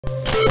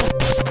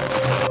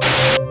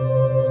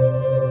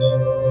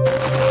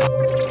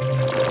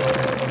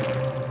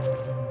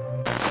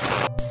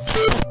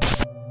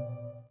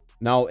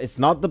Now, it's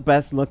not the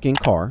best looking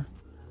car.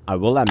 I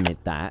will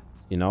admit that,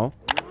 you know.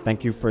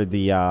 Thank you for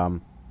the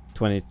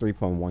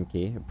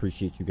 23.1K.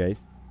 Appreciate you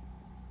guys.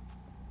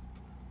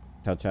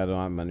 Tell Chad I don't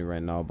have money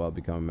right now, but I'll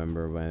become a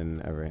member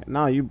whenever.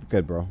 No, you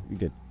good, bro. You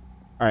good.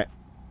 All right.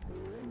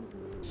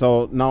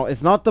 So, no,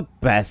 it's not the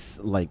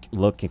best, like,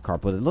 looking car,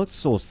 but it looks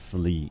so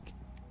sleek.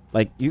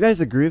 Like, you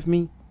guys agree with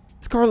me?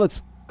 This car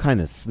looks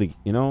kind of sleek,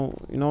 you know?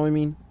 You know what I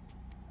mean?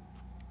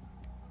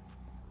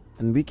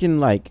 And we can,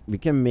 like, we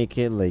can make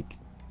it, like,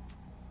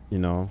 you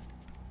know,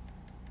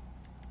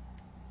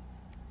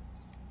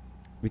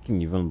 we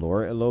can even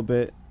lower it a little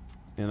bit,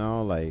 you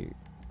know, like,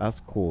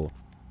 that's cool.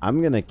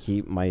 I'm gonna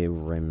keep my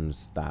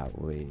rims that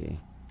way.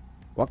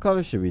 What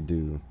color should we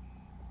do?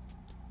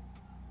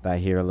 That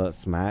here, let's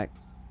smack.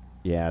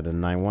 Yeah, the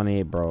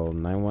 918, bro.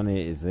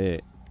 918 is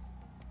it.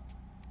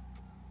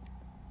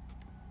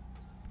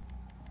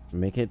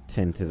 Make it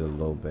tinted a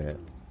little bit.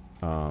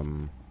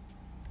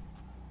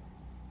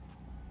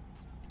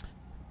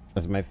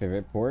 That's my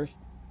favorite Porsche.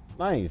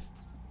 Nice.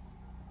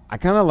 I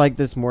kind of like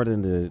this more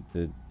than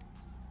the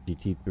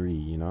GT3,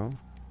 you know?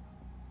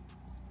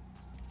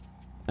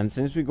 And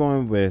since we're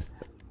going with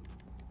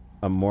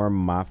a more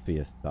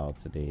mafia style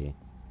today,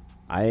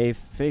 I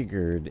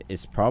figured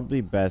it's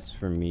probably best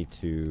for me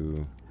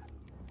to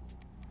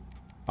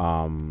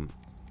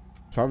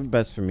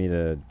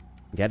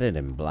get it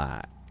in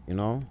black, you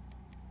know?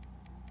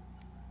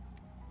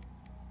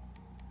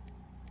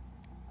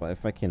 But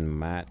if I can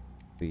matte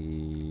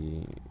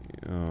the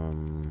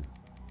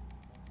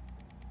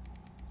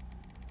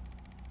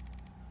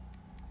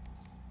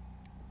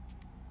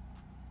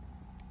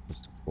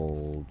just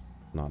gold,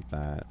 not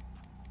that.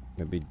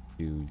 Maybe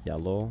do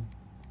yellow.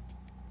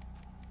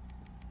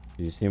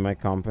 Did you see my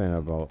comment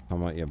about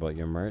about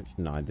your merch?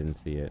 No, I didn't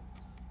see it.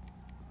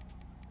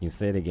 Can you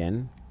say it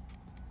again?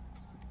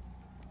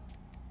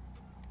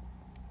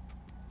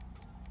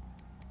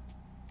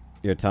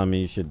 You're telling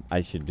me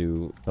I should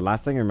do, the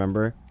last thing I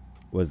remember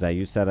was that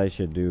you said I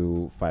should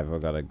do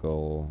FiveM Gotta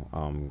Go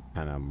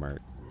kind of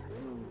merch.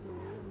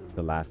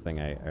 The last thing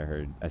I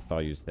heard, I saw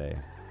you say.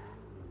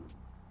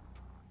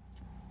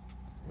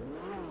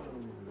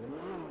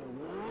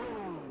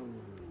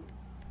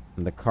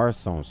 And the car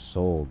sounds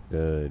so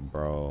good,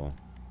 bro.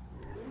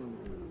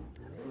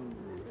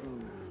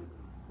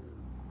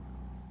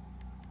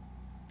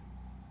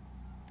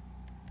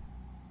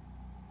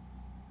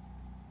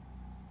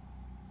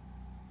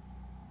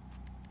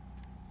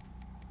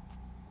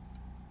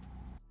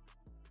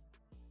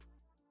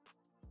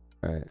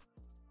 All right.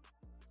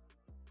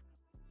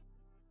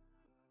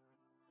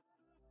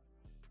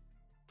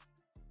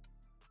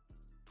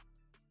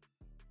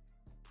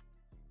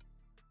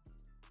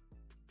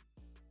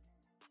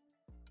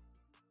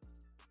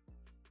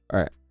 All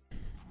right.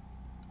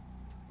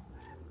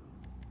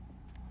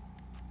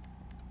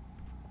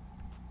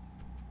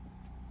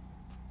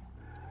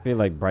 I feel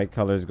like bright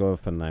colors go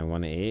for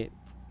 918.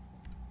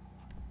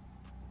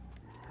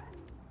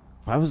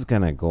 I was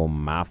gonna go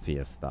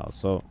mafia style,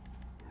 so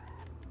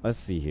let's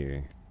see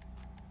here.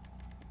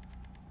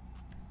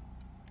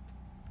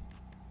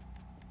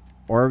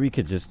 Or we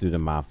could just do the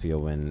mafia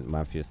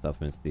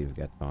stuff when Steve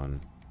gets on.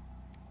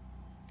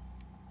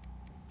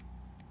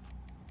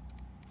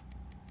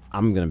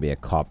 I'm gonna be a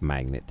cop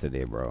magnet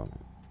today, bro.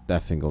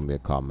 Definitely gonna be a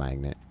cop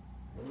magnet.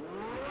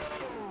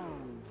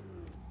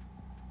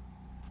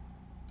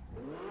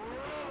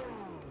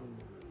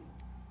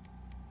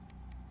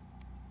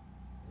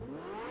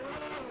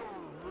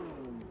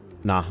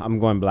 Nah, I'm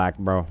going black,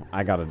 bro.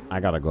 I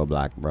gotta go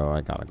black, bro.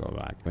 I gotta go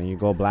black. When you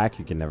go black,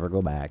 you can never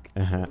go back.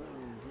 All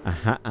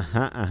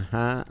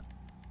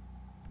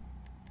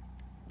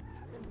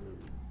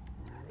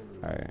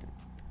right.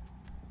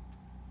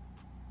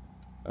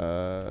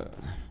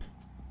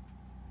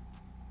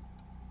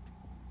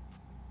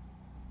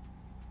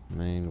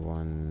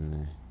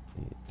 918.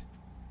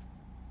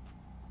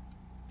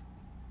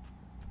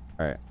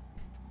 All right.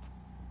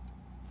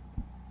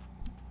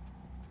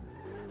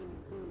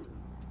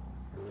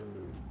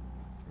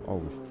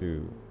 Oh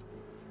shoot.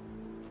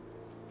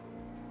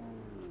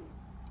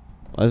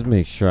 Let's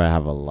make sure I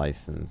have a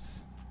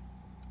license.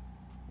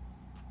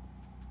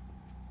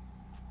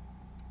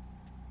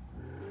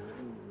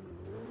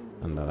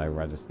 And that I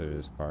registered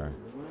this car.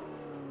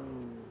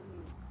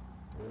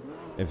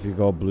 If you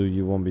go blue,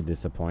 you won't be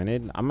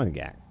disappointed. I'm gonna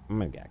get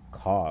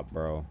caught,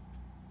 bro.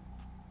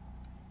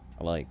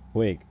 Like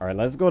quick. All right,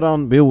 let's go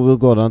down. We'll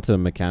go down to the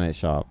mechanic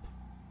shop,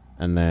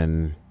 and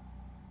then.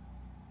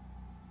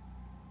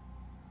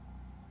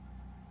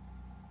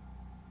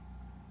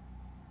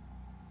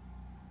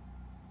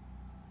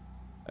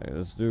 All right,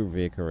 let's do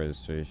vehicle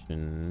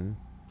registration.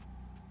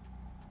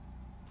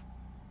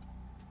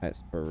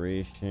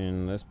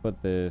 Expiration. Let's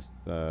put this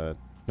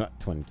not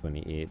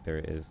 2028. There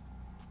it is.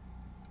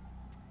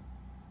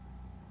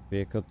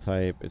 Vehicle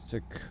type. It's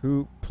a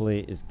coupe.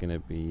 Plate is gonna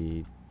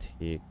be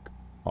take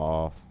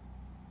off.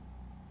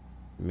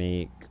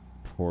 Make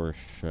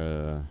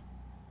Porsche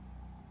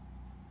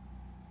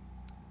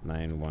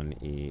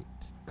 918.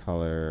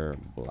 Color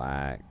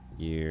black.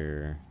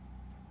 Year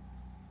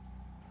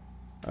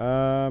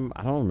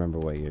I don't remember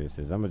what year this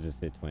is. I'm gonna just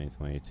say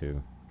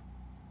 2022.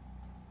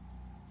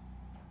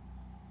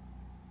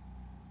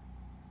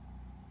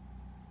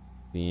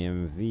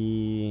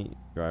 DMV,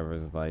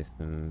 driver's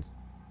license,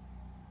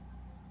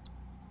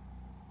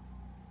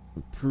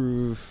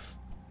 proof.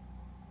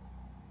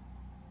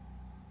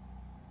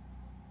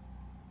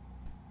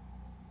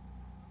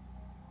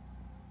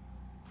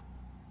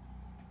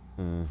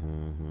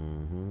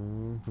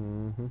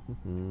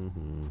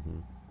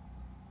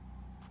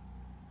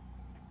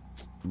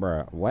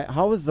 Bruh, what?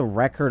 How is the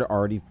record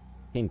already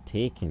being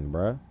taken,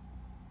 bruh?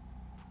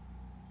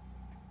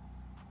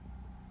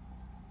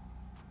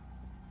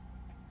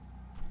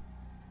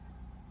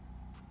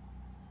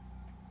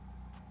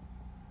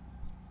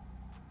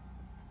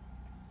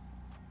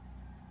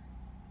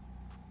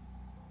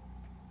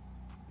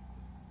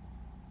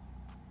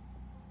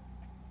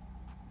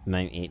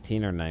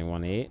 $918 or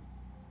 918?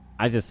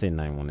 I just say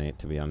 918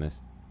 to be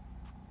honest.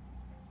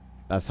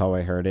 That's how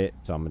I heard it,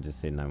 so I'm gonna just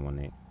say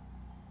 918.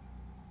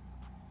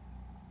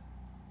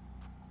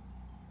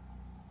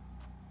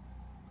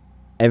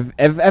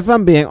 If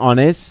I'm being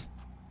honest,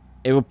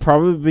 it would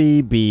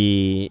probably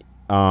be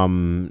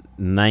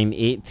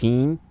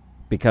 918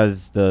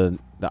 because the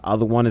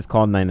other one is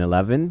called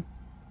 911.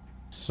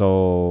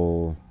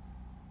 So,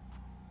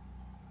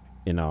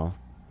 you know,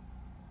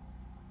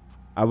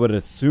 I would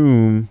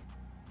assume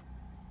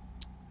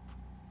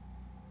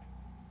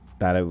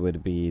that it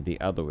would be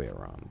the other way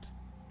around.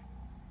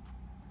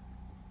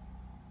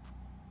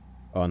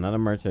 Oh, another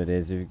merch it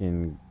is if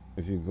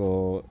you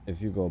go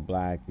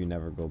black, you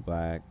never go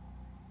black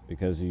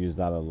because you use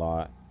that a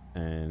lot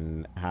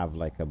and have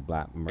like a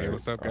black merch. Hey,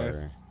 what's up,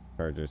 guys?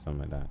 Charge or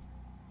something like that.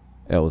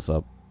 Hey, what's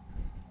up?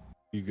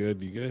 You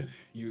good? You good?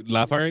 You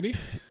live already?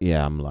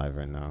 Yeah, I'm live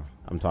right now.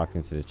 I'm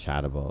talking to the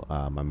chat about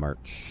my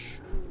merch.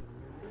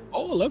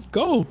 Oh, let's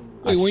go.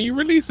 Wait, when you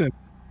releasing?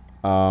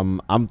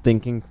 I'm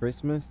thinking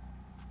Christmas,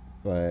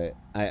 but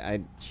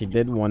she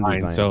did one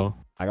design. So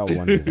I got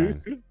one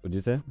design. What'd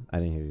you say? I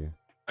didn't hear you.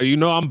 You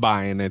know I'm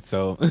buying it,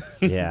 so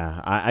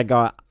yeah, I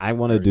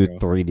want to do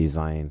 3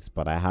 designs,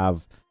 but I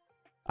have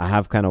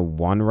kind of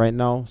one right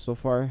now so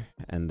far,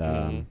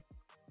 and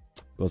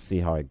we'll see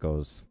how it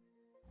goes.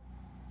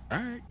 All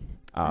right.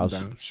 I'll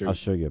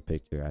show you a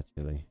picture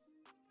actually.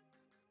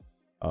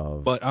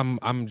 But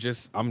I'm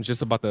just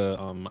about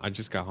to I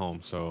just got home,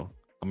 so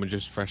I'm gonna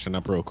just freshen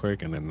up real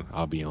quick and then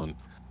I'll be on.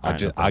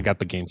 I got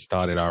the game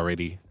started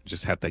already.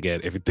 Just had to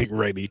get everything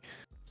ready,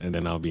 and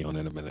then I'll be on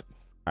in a minute.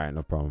 All right,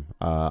 no problem.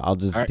 I'll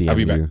just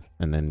DM you,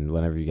 and then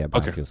whenever you get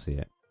back, you'll see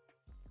it.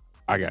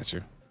 I got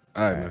you.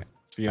 All right, man.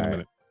 See you in a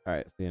minute. All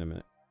right, see you in a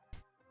minute.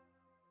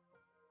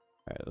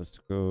 All right, let's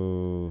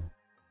go.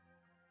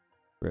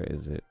 Where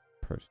is it?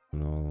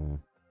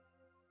 Personal.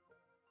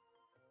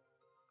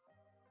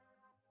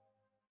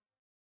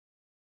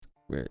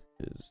 Where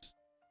is?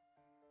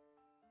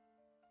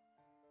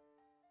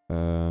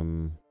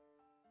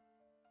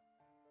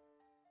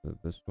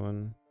 This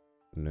one?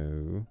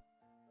 No.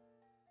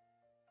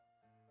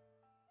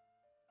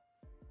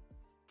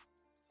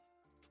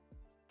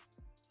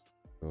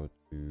 Go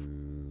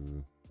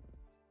to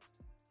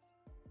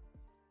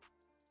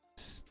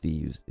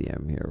Steve's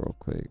DM here real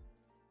quick.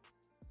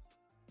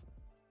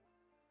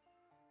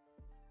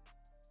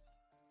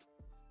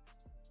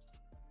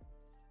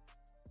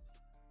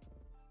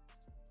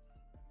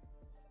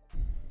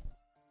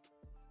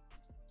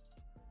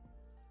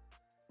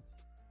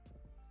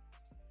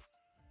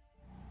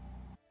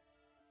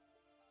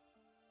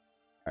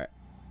 All right.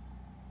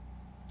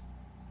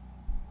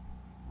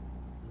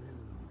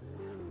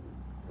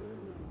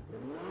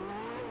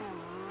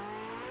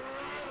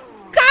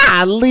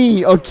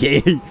 Golly,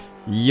 okay.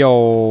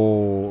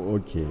 Yo,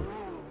 okay.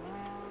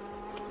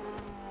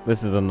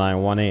 This is a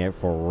 918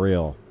 for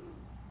real.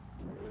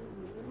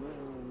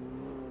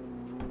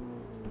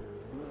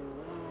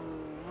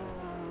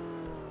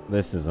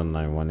 This is a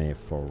 918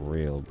 for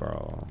real,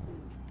 bro.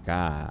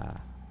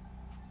 God.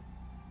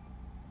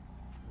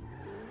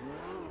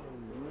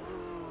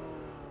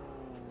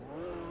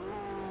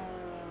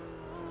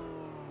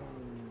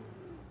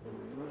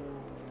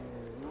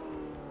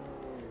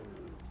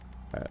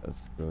 Alright,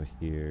 let's go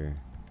here.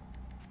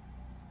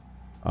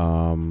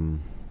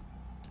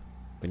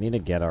 We need to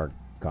get our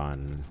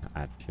gun,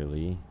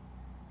 actually.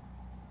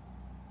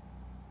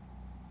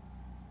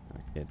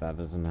 Okay, that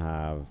doesn't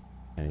have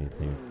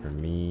anything for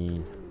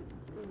me.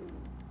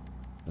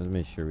 Let's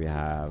make sure we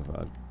have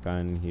a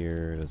gun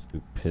here. Let's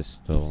do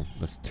pistol.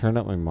 Let's turn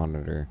up my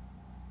monitor.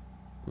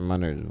 My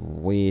monitor is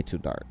way too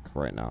dark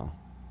right now.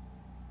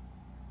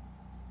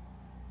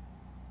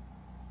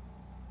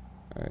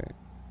 Alright.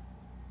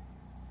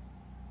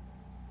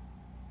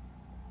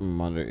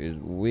 Monitor is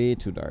way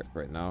too dark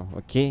right now.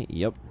 Okay,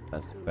 yep,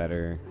 that's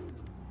better.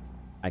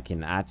 I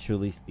can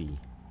actually see.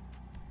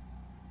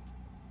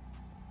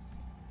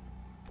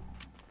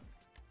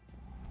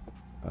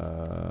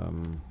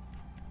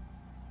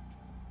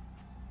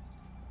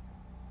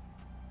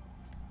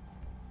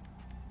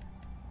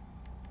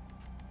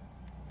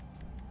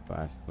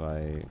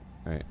 Flashlight.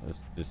 Alright, let's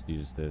just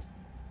use this.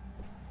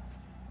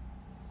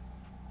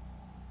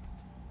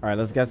 All right,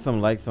 let's get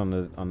some likes on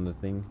the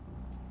thing.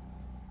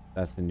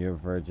 That's the new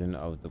version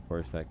of the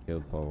Porsche that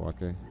killed Paul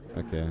Walker.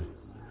 Okay.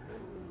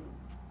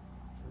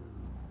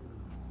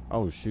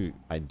 Oh shoot,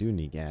 I do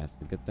need gas.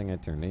 A good thing I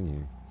turned in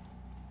here.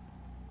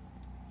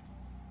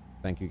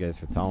 Thank you guys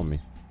for telling me.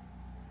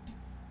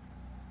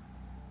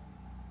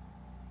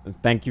 And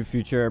thank you,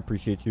 Future. I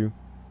appreciate you.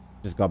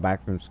 Just got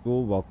back from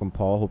school. Welcome,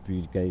 Paul. Hope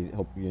you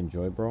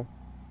enjoy, bro.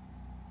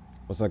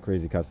 What's up,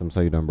 Crazy Customs?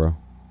 How you doing, bro?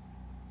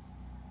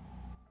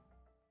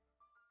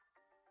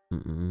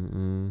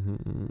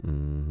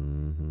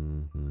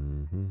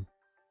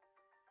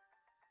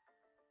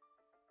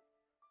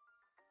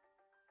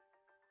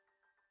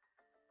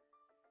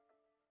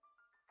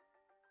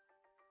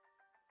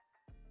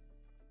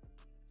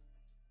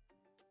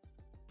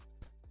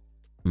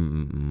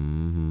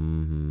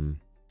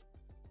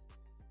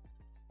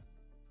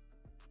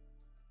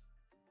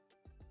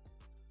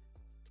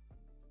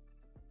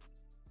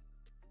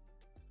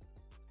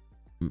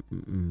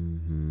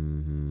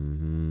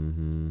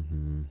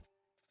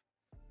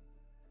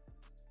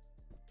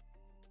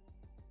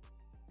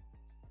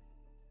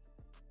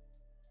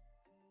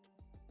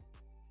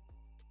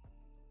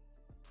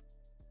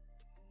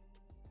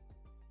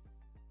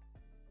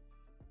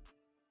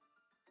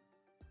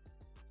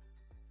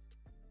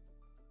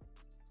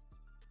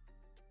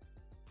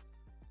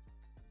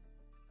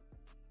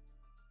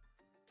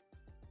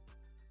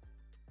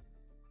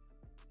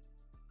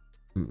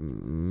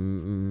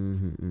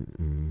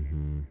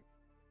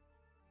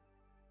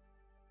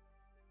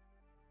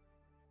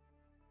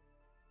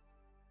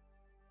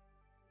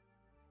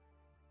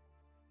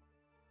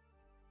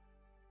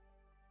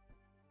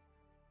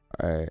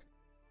 All right.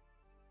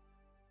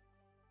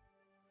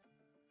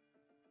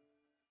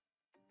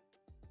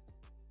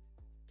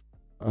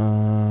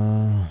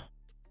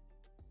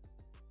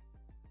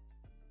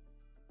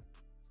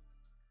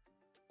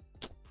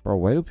 Bro,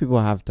 why do people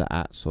have to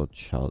act so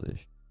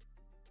childish?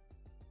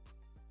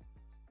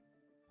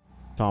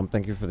 Tom,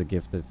 thank you for the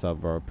gifted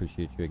sub, bro.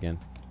 Appreciate you again.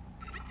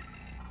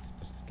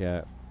 Let's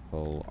get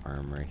full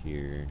armor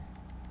here.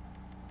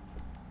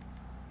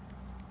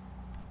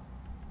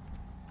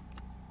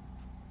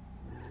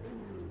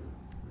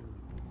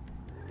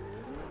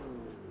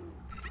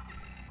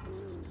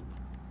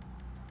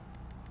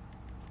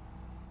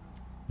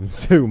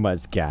 Too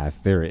much gas.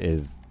 There it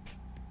is.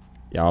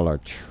 Y'all are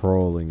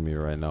trolling me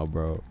right now,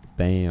 bro.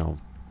 Damn.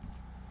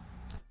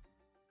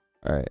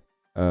 All right.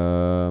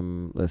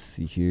 Let's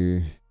see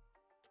here.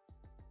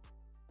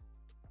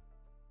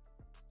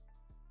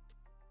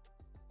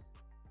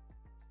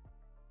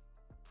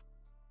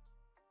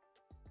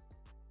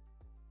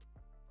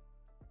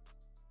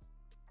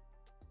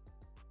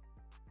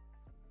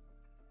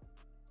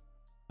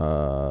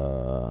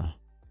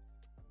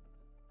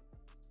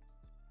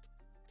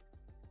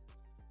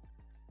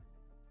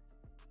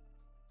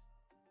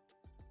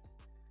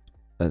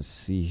 Let's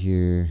see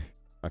here.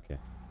 Okay.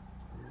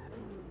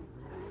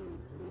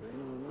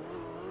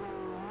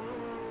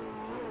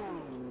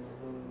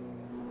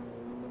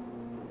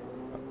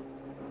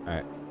 All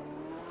right.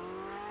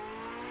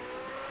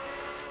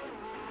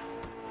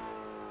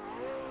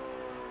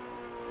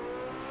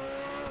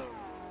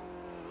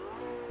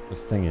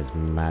 This thing is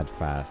mad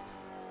fast.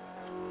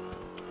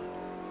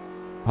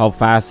 How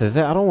fast is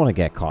it? I don't want to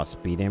get caught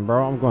speeding,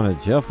 bro. I'm going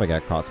to jail if I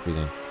get caught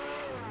speeding.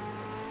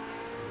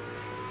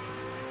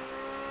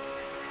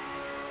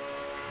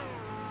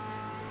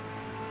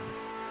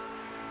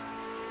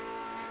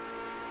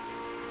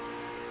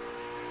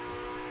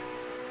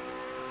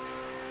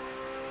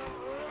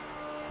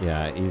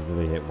 Yeah, I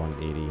easily hit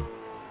 180.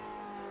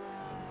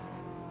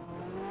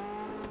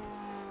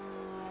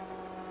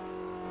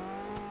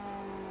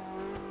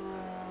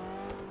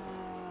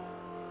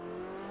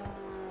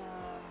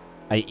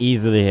 I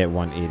easily hit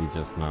 180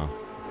 just now.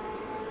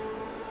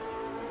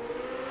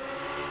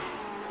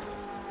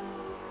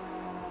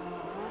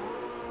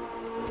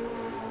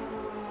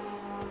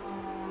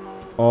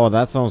 Oh,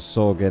 that sounds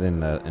so good in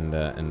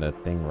the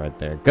thing right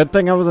there. Good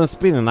thing I wasn't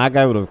speeding. That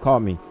guy would have caught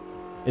me.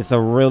 It's a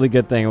really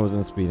good thing I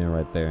wasn't speeding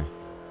right there.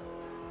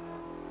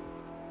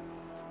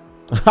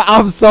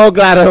 I'm so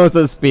glad I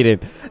wasn't speeding.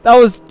 That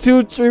was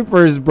 2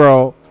 troopers,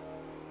 bro.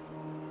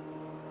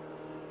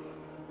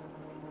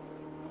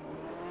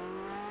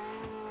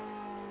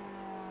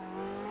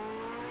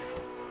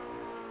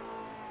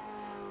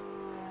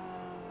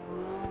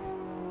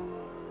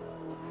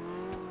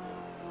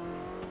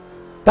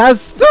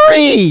 That's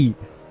 3.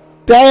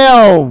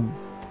 Damn.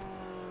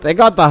 They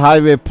got the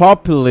highway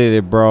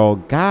populated, bro.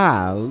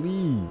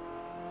 Golly.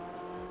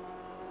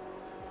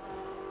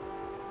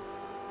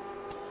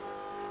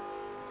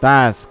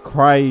 That's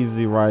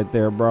crazy right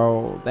there,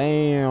 bro.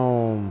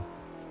 Damn.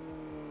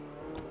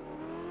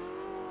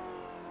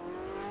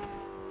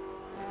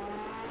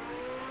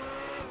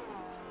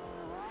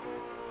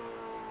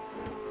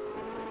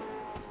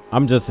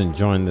 I'm just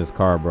enjoying this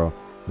car, bro.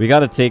 We got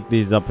to take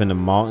these up in the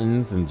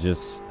mountains and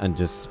just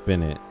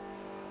spin it.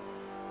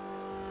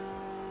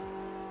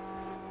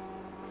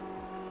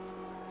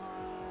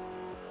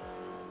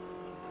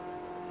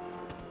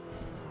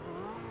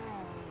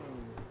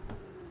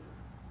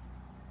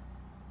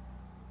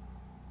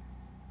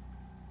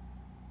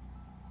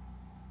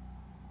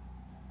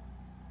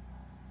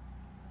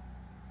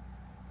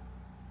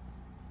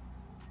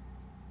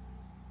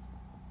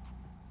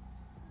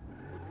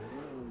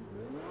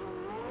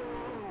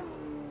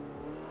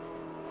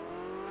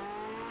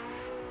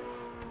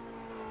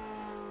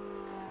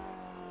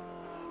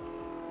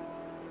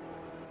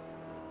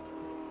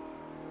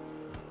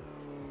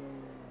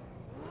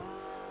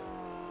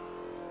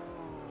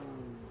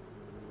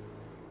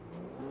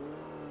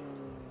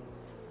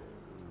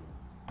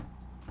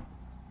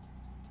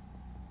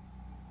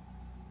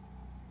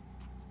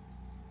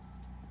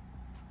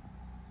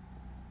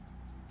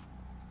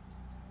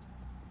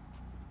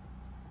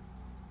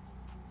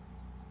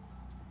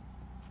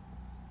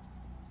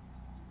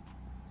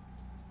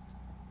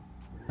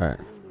 Alright.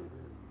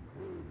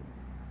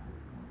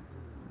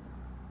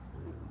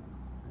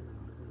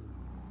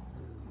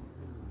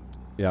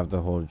 You have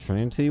the Holy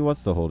Trinity?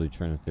 What's the Holy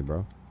Trinity,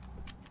 bro?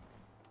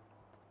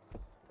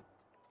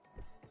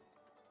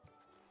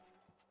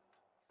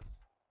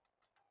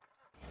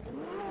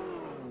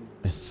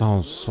 It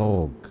sounds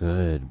so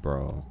good,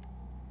 bro.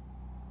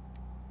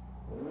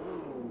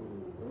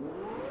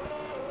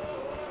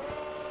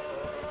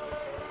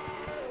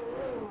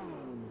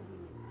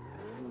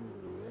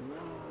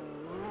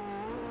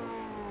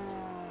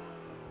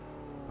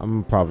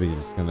 I'm probably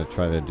just gonna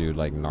try to do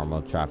like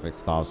normal traffic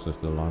stops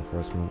with the law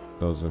enforcement.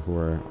 Those who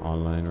are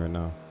online right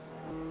now.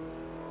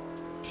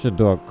 Should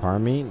do a car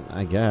meet,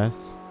 I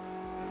guess.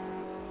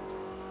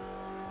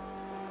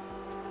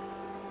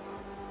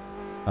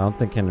 I don't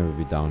think Henry will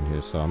be down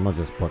here, so I'm gonna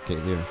just book it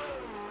here.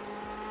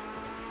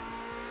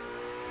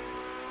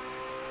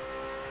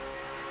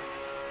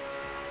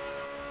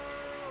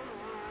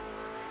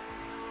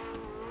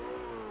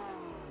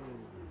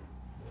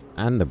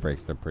 And the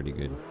brakes are pretty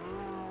good.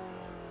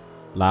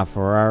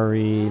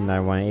 LaFerrari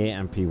 918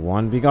 and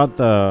P1.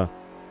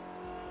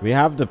 We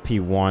have the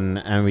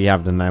P1 and we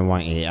have the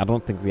 918. I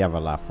don't think we have a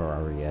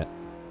LaFerrari yet.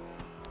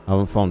 I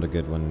haven't found a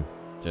good one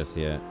just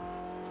yet.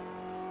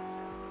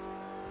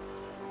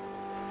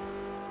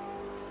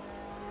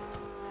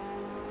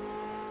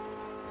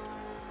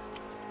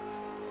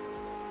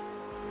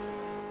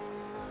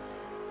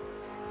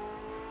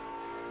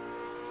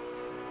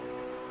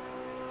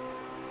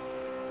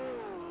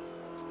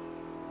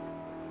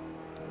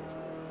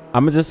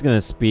 I'm just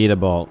gonna speed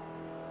about.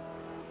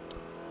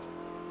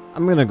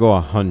 I'm gonna go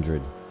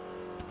 100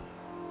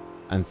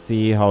 and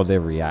see how they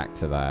react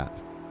to that.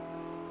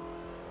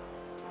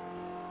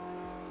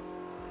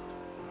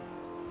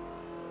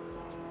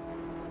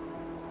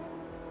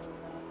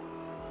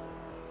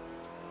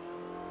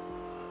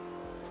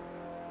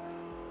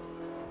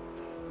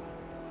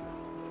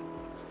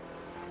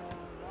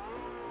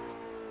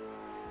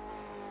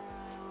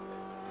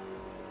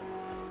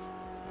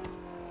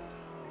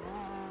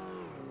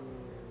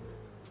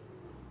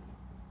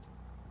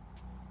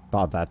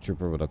 Thought that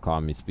trooper would have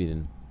caught me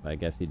speeding, but I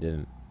guess he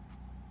didn't.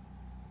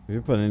 Did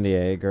you put in the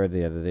A guard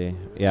the other day?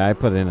 Yeah, I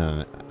put in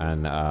a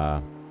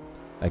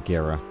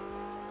Gira.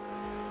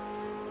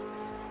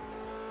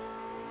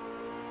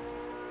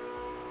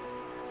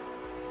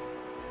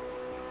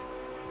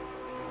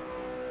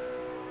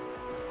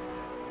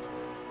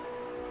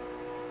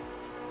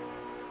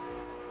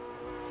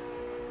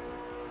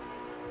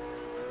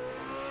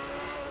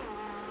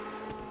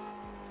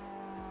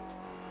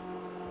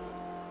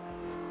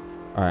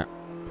 All right.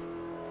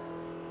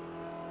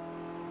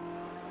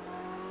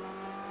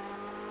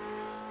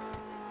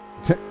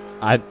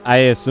 I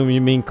assume you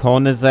mean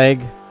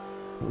Koenigsegg?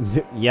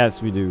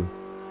 Yes, we do.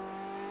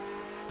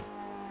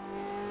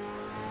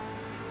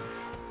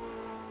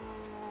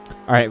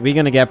 Alright, we're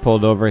gonna get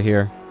pulled over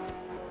here.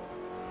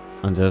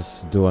 And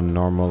just do a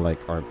normal,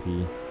 like,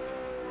 RP.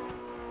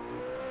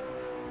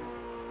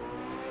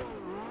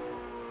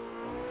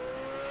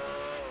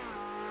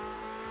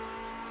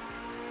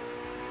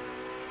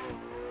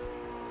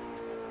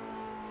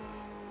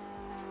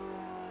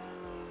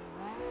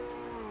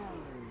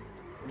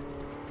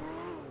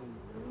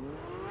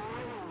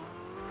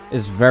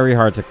 It's very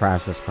hard to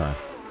crash this car.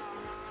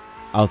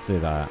 I'll say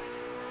that.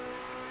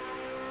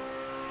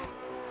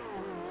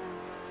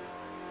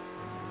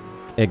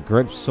 It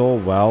grips so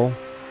well.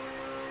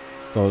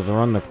 Goes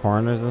around the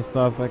corners and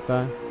stuff like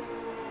that.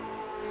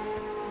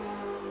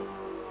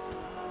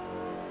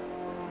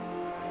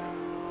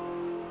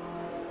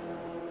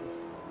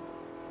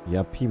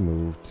 Yep, he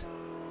moved.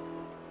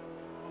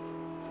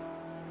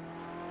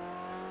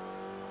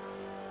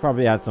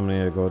 Probably had something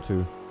to go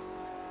to.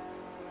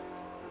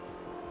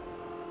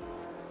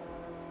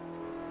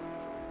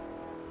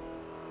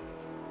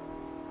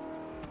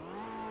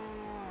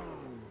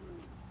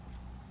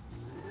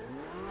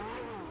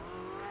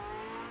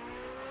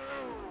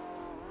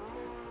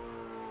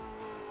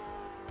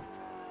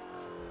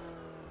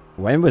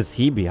 When was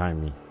he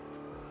behind me?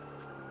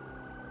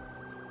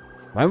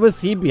 When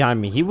was he behind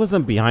me? He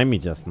wasn't behind me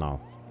just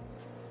now.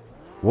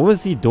 What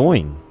was he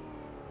doing?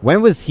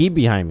 When was he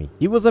behind me?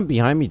 He wasn't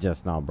behind me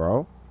just now,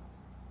 bro.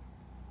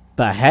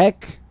 The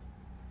heck?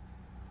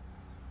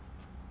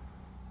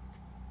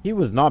 He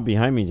was not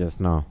behind me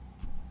just now.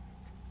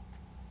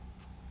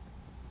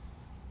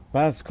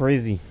 That's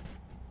crazy.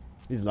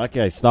 He's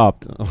lucky I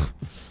stopped.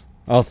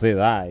 I'll say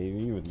that.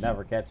 He would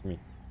never catch me.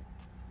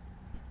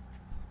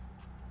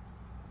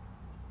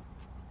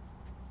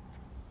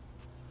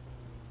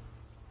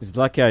 He's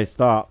lucky I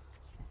stopped.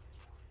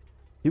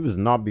 He was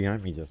not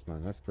behind me just now.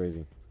 That's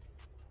crazy.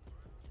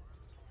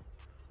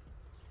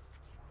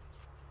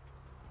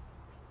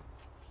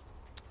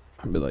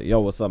 I'd be like,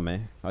 yo, what's up,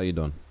 man? How you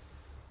doing?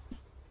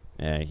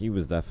 Yeah, he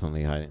was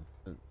definitely hiding.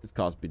 This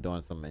cops be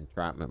doing some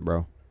entrapment,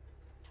 bro.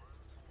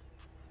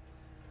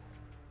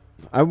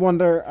 I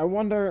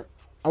wonder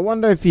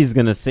if he's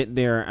gonna sit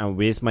there and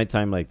waste my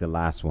time like the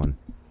last one.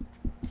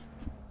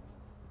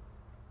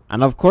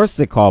 And of course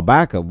they call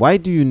backup. Why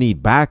do you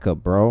need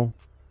backup, bro?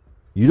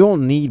 You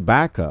don't need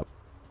backup.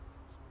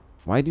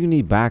 Why do you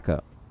need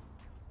backup?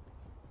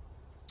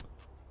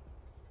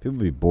 People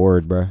be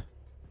bored, bruh.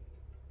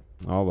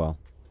 Oh well.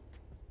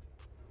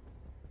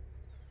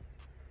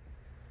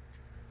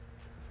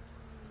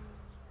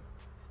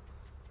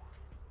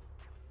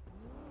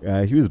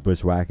 Yeah, he was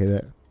bushwhacking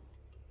it.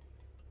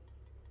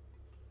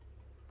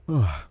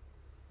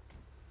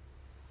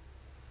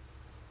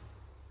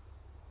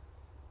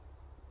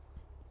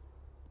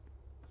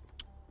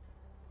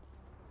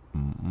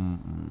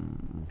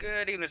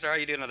 Good evening, sir. How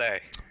you doing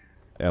today?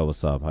 Hey,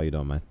 what's up? How you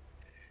doing, man?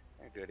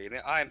 Good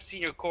evening. I'm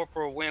Senior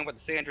Corporal Wynn with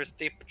the San Andreas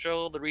State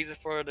Patrol. The reason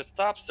for the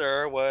stop,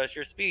 sir, was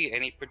your speed.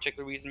 Any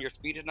particular reason your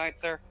speed tonight,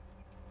 sir?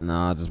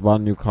 Nah, just bought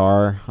a new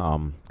car.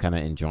 Kind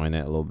of enjoying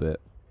it a little bit.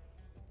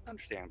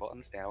 Understandable,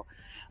 understandable.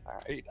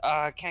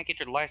 Alright, can I get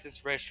your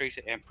license,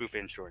 registration, and proof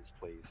of insurance,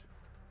 please?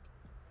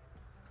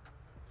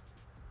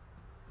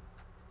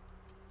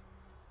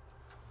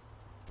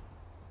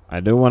 I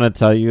do want to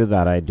tell you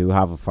that I do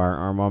have a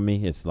firearm on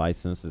me. It's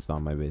licensed. It's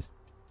on my waist.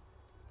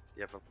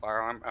 You have a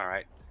firearm?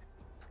 Alright.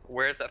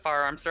 Where's that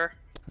firearm, sir?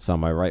 It's on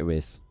my right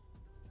waist.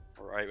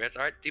 Alright,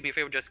 alright. Do me a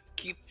favor, just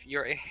keep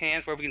your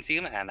hands where we can see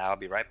them, and I'll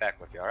be right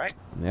back with you, alright?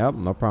 Yep,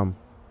 no problem.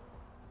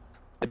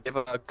 I give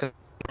a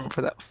confirm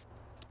for that.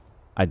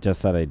 I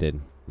just said I did.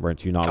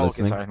 Weren't you not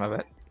listening? Okay, sorry, my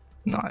bad.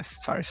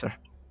 Nice, sorry, sir.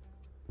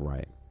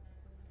 Right.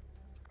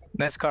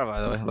 Nice car,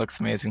 by the way. Looks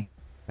amazing.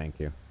 Thank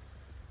you.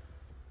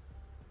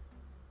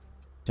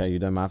 Chat, you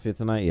done Mafia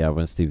tonight? Yeah,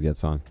 when Steve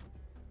gets on.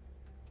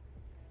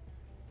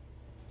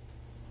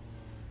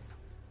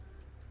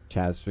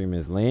 Chad's stream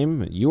is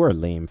lame. You are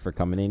lame for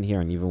coming in here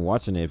and even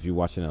watching it if you're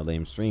watching a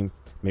lame stream.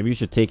 Maybe you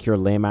should take your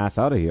lame ass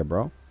out of here,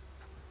 bro.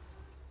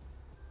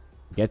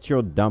 Get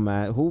your dumb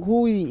ass.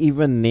 Who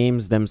even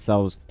names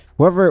themselves?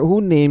 Who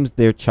names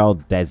their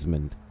child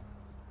Desmond?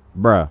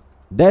 Bruh.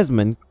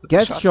 Desmond,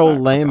 get your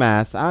lame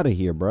ass out of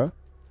here, bruh.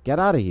 Get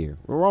out of here.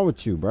 What's wrong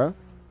with you, bruh?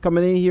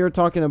 Coming in here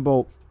talking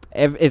about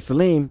if it's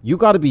lame, you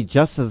gotta be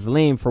just as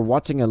lame for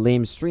watching a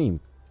lame stream.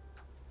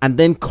 And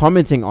then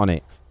commenting on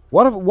it.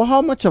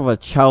 How much of a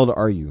child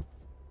are you?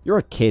 You're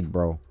a kid,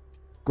 bro.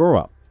 Grow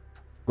up.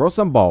 Grow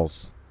some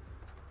balls.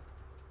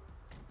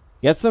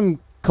 Get some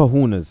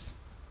kahunas.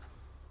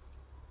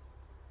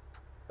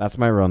 That's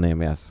my real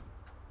name, yes.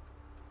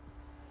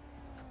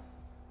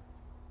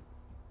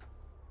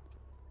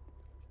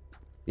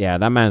 Yeah,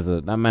 that man's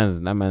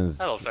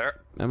Hello, sir.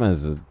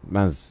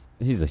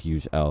 He's a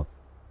huge L.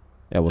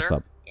 Yeah, what's Sir?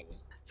 up?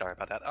 Sorry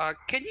about that.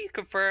 Can you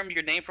confirm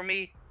your name for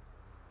me?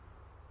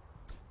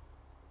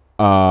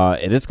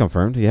 It is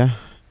confirmed, yeah.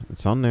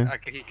 It's on there.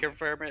 Can you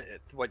confirm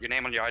it? What, your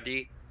name on your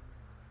ID?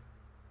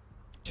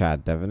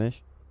 Chad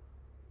Devonish.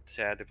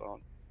 Chad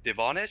Devonish?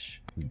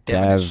 Devonish.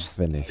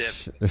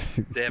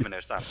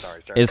 Devonish. I'm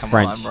sorry, sir. It's Come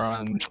French.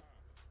 on,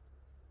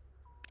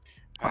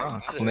 bro.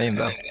 Cool name,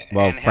 though.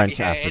 Well, And French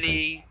have you had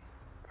African.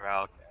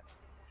 Well,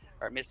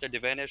 alright, Mr.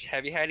 Devonish,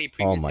 have you had any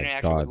previous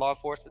interaction God. with law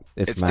enforcement?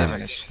 This It's man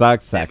Devonish.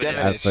 sucks at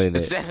Devonish. I say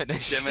It's that.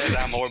 Devonish.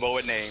 I'm horrible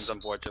with names,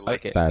 unfortunately.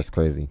 Okay. That's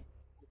crazy.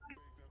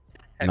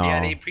 Have No. you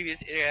had any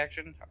previous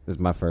interaction? This is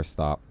my first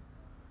stop.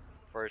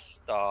 First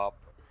stop.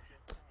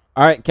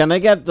 Alright, can I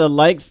get the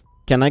likes?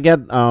 Can I get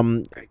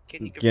Alright,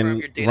 can you confirm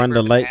your date run of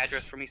the birth and lights?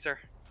 address for me, sir?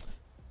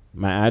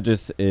 My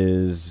address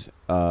is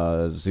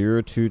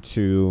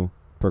 022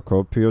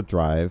 Procopio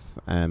Drive,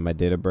 and my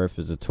date of birth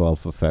is the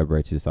 12th of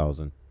February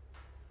 2000.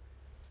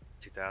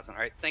 2000.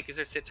 Alright, thank you,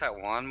 sir. Sit tight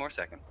one more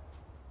second.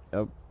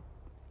 Yep.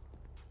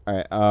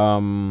 Alright,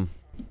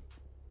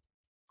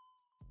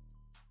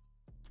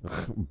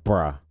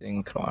 bruh.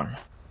 In car.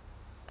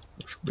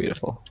 Looks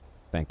beautiful.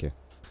 Thank you.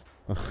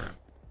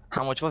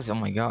 How much was it? Oh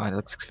my god, it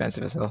looks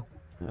expensive as hell.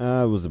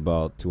 It was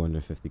about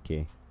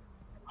 250k.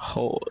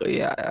 Oh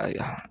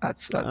yeah.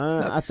 That's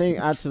I think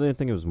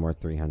it was more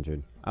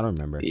 300. I don't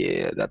remember.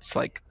 yeah, that's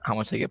like how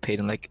much I get paid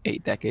in like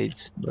 8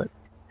 decades. But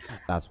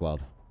That's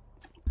wild.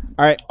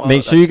 Alright, well,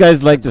 make sure you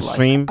guys like the that's a lie.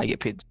 stream. I get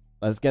paid.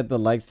 Let's get the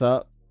likes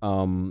up.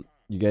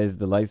 You guys,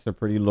 the likes are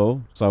pretty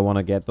low, so I want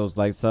to get those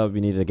likes up. We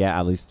need to get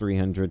at least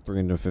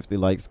 350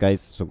 likes,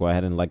 guys. So go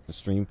ahead and like the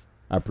stream.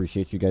 I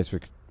appreciate you guys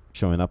for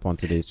showing up on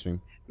today's stream.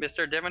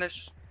 Mr.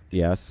 Devonish?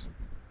 Yes.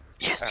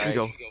 Yes, there Alright.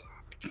 you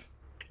go.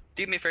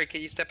 Do me a favor,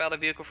 can you step out of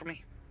the vehicle for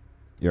me?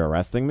 You're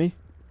arresting me?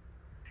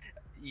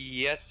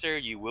 Yes, sir.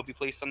 You will be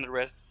placed under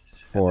arrest at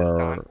this For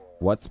time.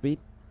 what speed?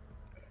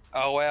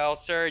 Oh, well,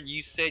 sir,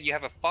 you said you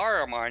have a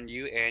firearm on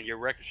you, and your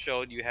record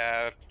showed you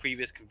have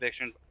previous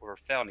convictions for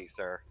felony,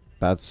 sir.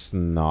 That's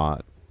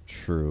not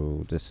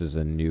true. This is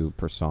a new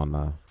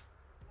persona.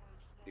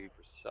 New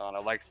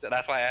persona. Like, so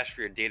that's why I asked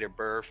for your date of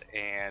birth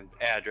and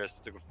address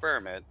to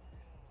confirm it.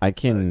 I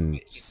can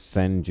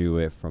send you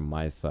it from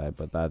my side,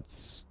 but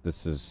this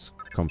is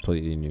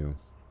completely new.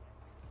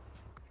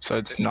 So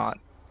it's not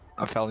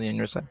a felony on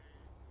your side.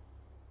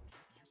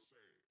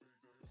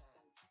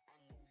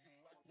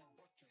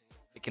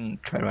 I can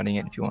try writing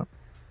it if you want.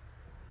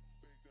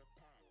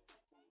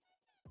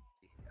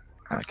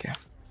 Okay.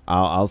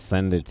 I'll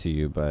send it to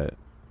you, but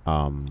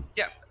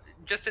Yeah,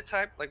 just a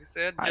type, like I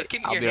said. Just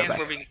keep I'll your be right hands back.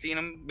 where we can see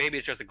them. Maybe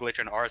it's just a glitch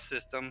in our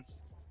system.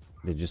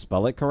 Did you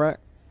spell it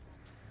correct?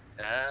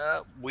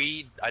 I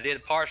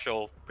did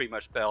partial pretty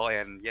much spell,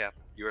 and yeah,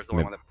 you were the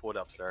only one that pulled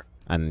up, sir.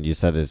 And you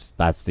said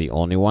that's the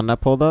only one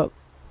that pulled up?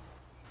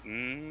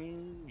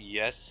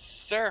 Yes,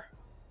 sir.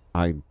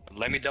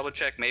 Let me double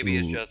check. Maybe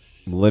it's just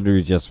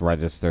literally just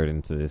registered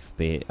into this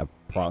state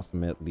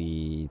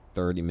approximately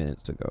 30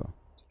 minutes ago.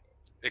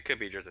 it could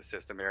be just a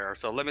system error.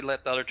 So let me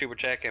let the other trooper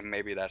check, and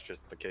maybe that's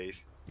just the case.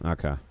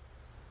 Okay.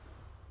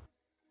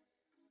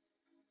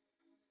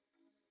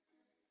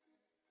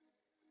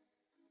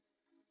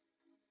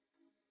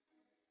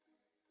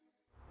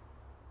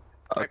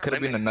 Could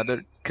have been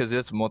another, because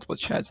there's multiple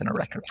chats in a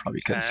record, probably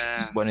because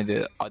one of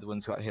the other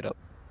ones got hit up.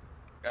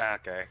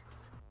 Okay.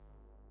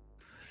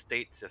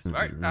 State system.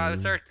 Alright,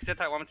 sir, sit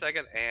tight 1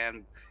 second,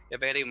 and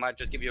if anything might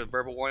just give you a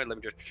verbal warning, let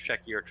me just check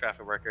your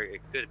traffic record.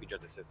 It could be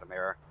just a system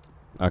error.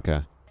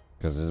 Okay.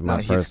 Because this is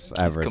my first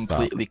ever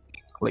completely,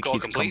 stop. like,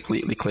 he's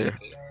completely clear.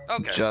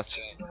 Okay. Just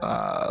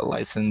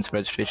license,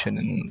 registration,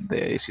 and the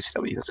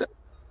ACCW, that's it.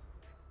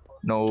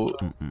 No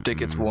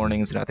tickets,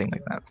 warnings, nothing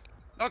like that.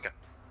 Okay.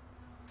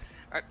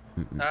 Alright.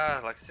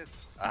 Like I said,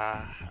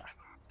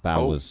 that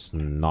was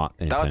not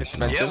intentional. That was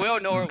expensive. yeah, we all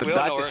know her. We all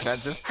That's know her.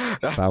 expensive.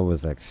 That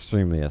was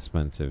extremely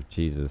expensive.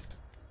 Jesus.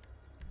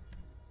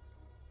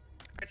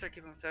 Alright, sir,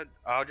 keep on said.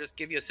 I'll just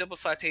give you a simple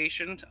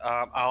citation.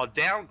 I'll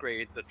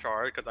downgrade the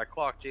charge because I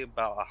clocked you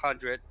about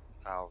 100.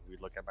 I'll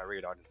look at my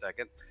radar in a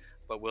second.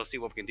 But we'll see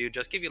what we can do.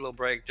 Just give you a little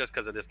break just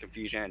because of this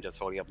confusion and just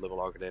holding up a little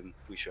longer than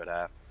we should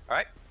have.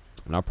 Alright?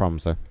 No problem,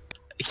 sir.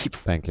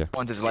 Thank you.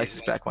 Wants his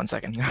license back 1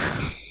 second.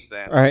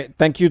 All right,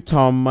 thank you,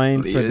 Tom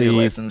Mine, for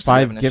the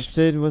 5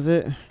 gifted. Was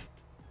it?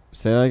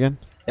 Say that again.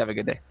 Have a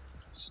good day.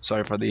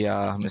 Sorry for the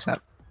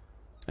mishap.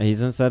 He's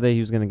said that he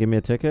was gonna give me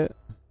a ticket.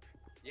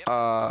 Yep.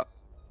 I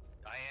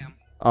am.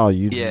 Oh,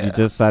 you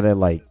just said it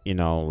like you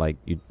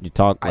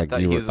talked like I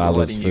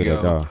was free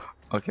to go.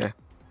 Okay.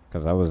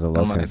 Because I was a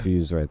little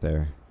confused right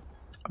there.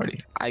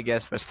 Already, I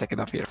guess we're sticking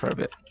up here for a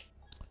bit.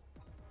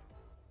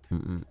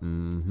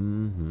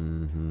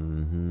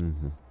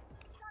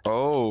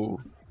 Oh.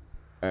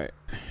 Alright.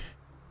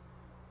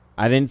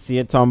 I didn't see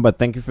it, Tom, but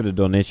thank you for the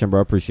donation,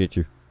 bro. Appreciate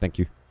you. Thank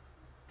you.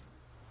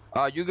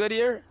 You good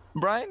here,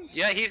 Brian?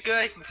 Yeah, he's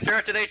good.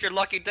 Sir, today's your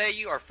lucky day.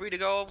 You are free to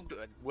go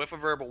with a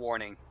verbal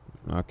warning.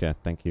 Okay,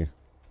 thank you.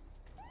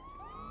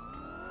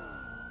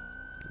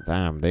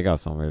 Damn, they got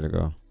somewhere to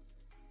go.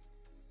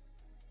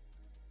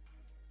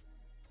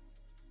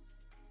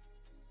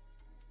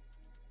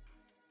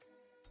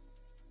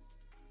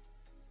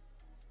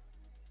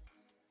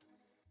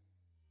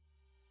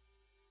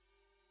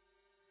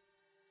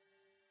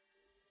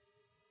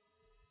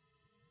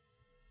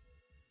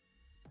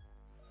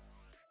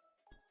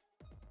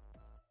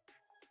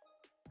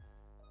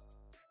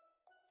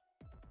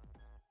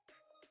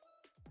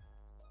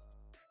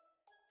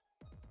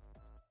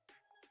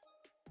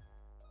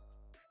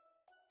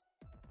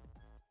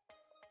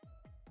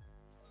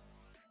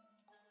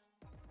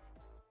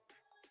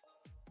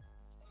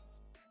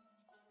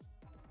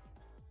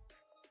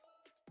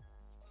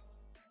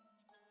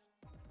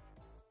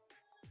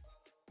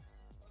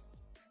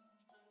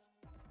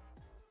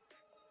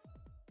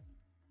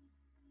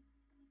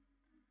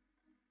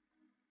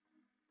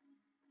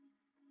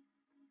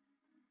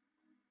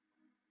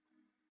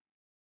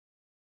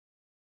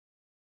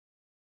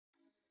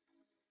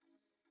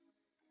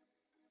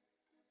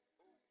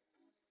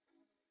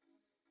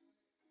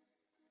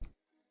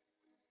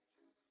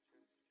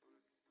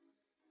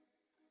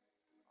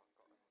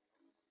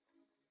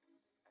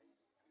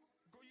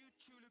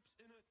 Tulips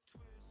in a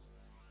twist,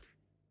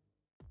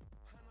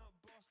 and I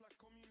boss like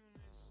communist.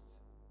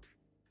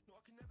 No,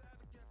 I can never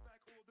ever get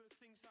back all the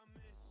things I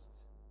missed.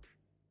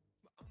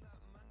 But I'm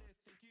that man that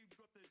think you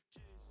got the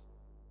gist.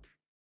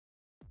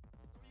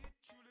 Got your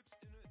tulips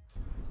in a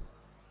twist.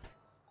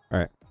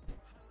 Alright.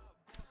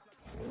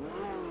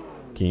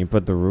 Can you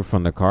put the roof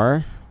on the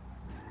car?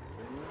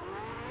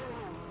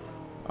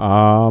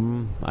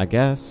 I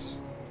guess.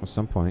 At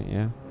some point,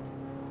 yeah.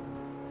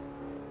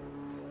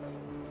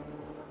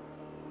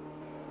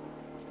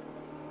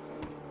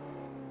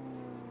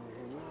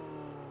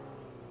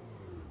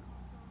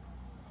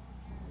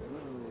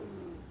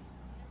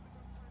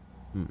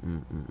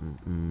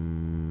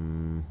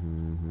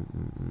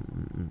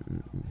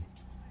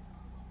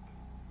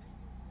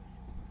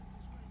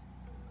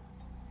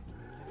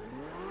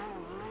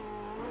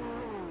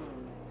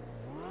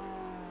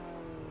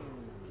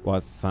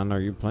 What song are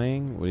you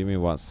playing? What do you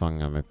mean, what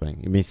song am I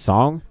playing? You mean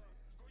song?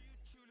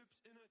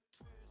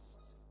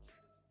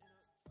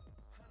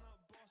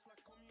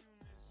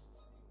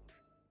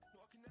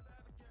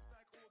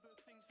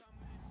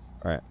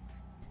 Alright.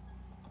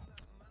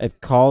 It's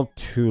called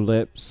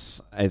Tulips.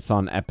 It's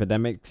on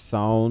Epidemic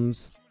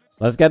Sounds.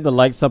 Let's get the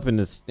likes up in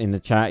the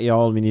chat,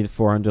 y'all. We need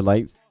 400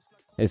 likes.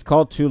 It's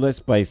called Tulips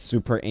by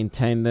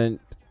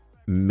Superintendent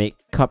Make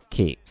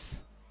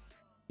Cupcakes.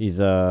 He's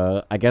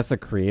I guess a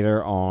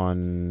creator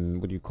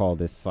on, what do you call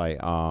this site?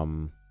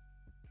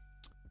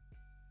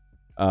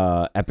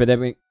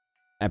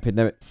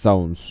 Epidemic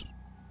Sounds.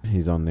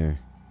 He's on there.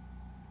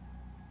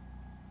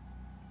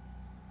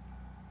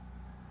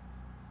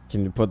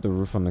 Can you put the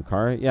roof on the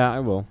car? Yeah, I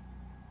will.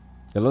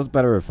 It looks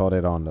better without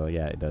it on though.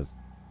 Yeah, it does.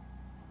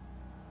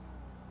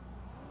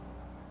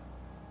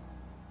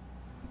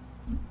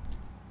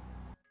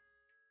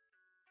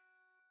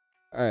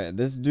 Alright,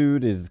 this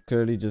dude is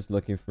clearly just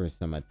looking for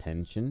some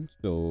attention.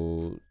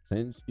 So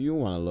since you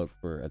want to look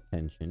for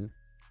attention,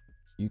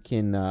 you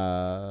can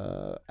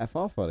F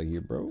off out of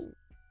here, bro.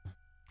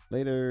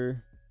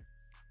 Later.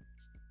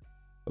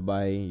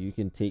 Bye-bye. You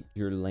can take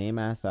your lame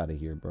ass out of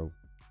here, bro.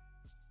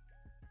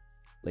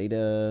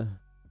 Later.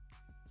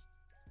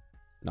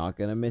 Not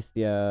gonna miss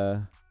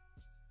ya.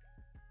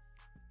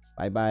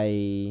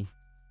 Bye-bye.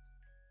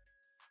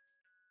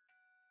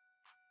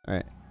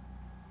 Alright.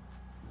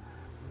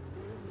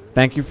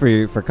 Thank you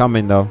for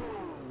coming though.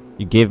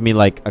 You gave me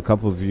like a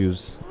couple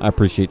views. I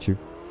appreciate you.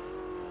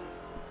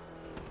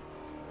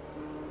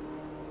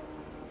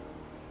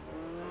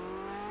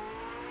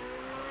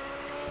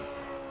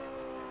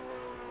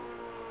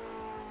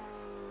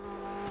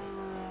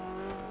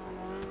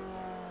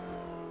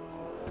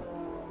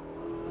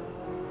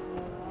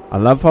 I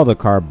love how the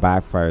car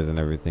backfires and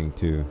everything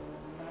too.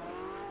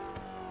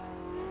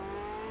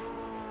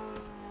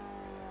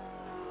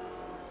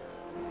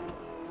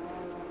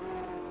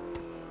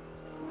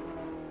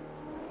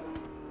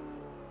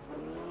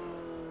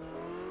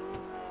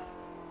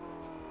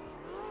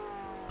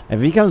 If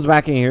he comes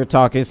back in here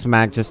talking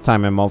smack, just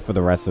time him out for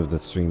the rest of the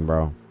stream,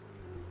 bro.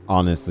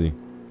 Honestly.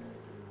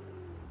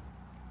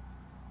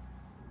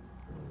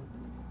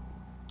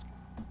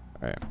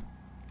 Alright.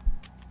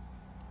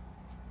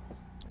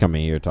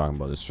 Coming here talking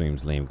about the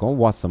stream's lame. Go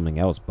watch something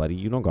else, buddy.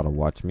 You don't gotta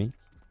watch me.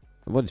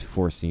 Nobody's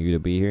forcing you to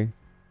be here.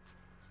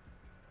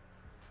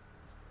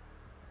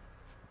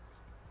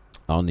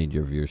 I don't need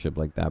your viewership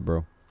like that,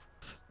 bro.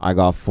 I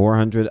got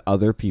 400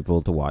 other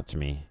people to watch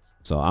me.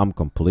 So I'm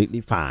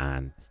completely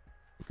fine.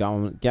 Get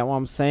what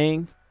I'm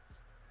saying?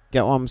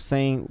 Get what I'm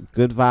saying?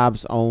 Good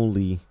vibes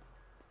only.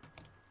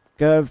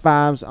 Good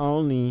vibes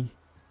only.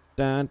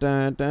 Dun,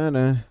 dun, dun,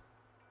 dun.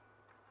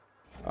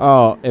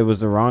 Oh, it was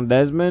the wrong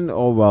Desmond?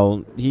 Oh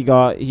well, he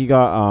got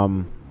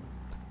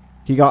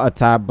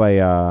attacked by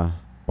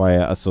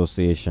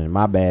association.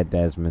 My bad,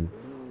 Desmond.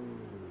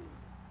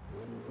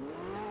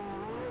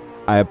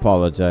 I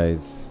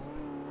apologize.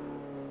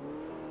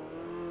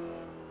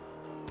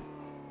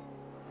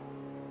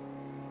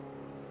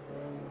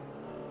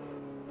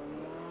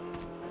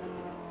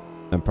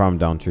 No problem,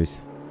 down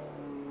trees.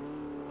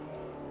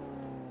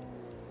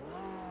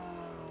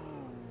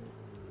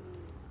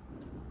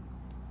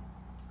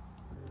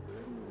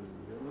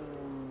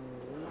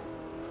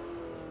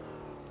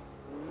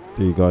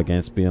 Do you go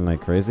against being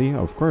like crazy?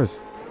 Of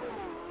course.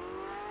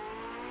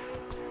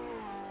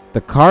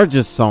 The car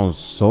just sounds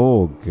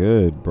so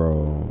good,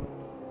 bro.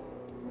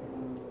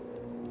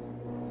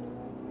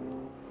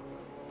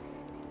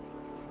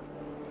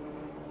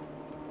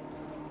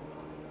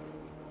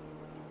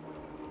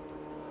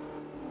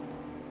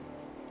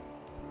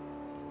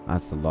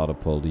 That's a lot of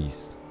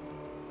police.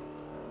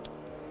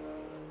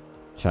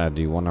 Chad,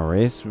 do you want to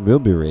race? We'll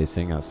be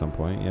racing at some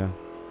point, yeah.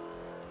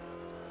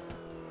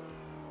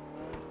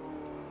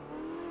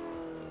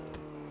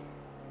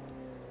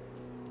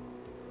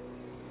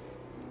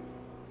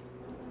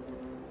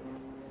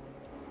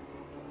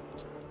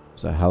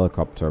 There's a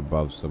helicopter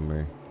above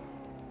somewhere.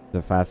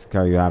 The fastest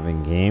car you have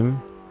in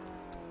game?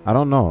 I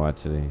don't know,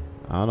 actually.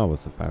 I don't know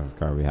what's the fastest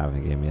car we have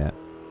in game yet.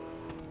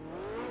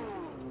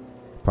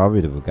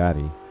 Probably the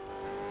Bugatti.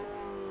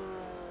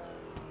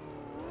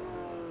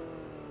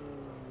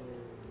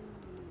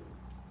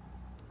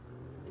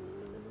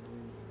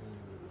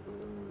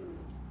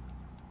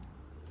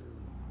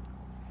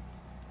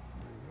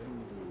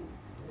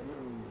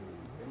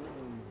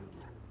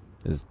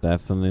 It's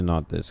definitely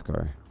not this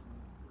car.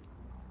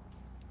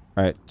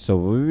 Alright, so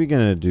what we're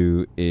gonna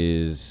do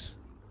is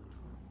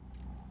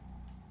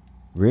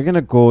we're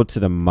gonna go to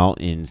the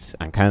mountains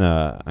and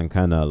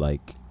kinda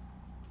like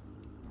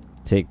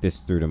take this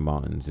through the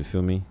mountains, you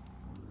feel me?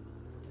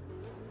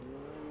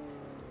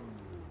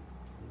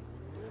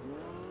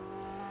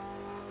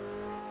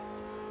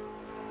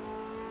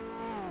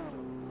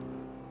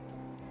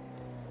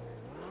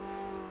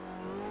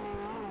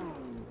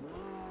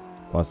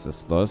 What's the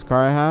slowest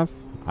car I have?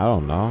 I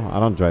don't know. I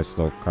don't drive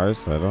slow cars,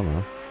 so I don't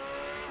know.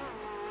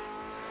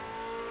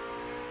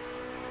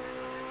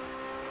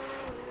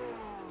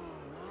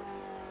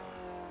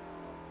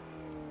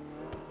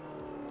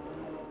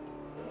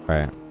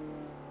 Alright.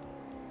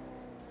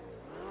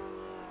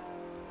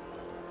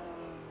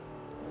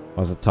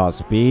 What's the top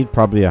speed?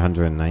 Probably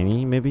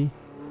 190, maybe?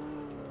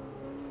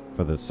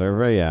 For the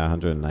server? Yeah,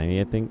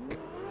 190, I think.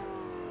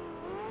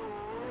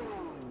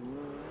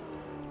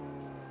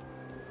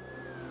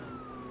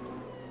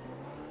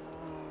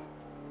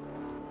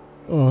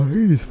 Oh,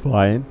 he's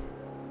flying.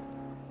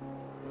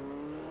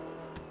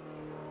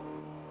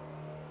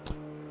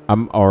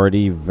 I'm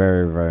already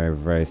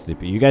very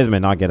sleepy. You guys may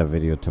not get a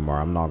video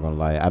tomorrow. I'm not gonna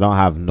lie. I don't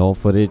have no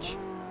footage,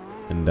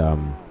 and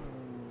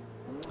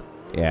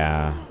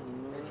Yeah. Hey,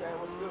 Chad,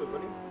 what's good,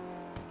 buddy?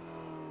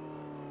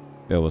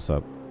 Yo, what's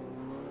up?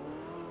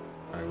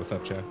 All right, what's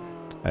up, Chad?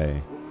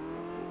 Hey.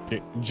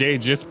 Jay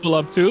just pull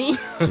up too.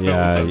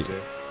 Yeah. What's up,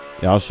 Jay?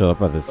 Y'all show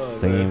up at the Oh,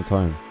 same man.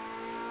 time.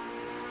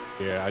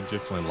 Yeah, I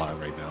just went live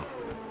right now.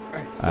 All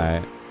right, so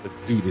Alright. let's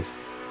do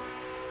this.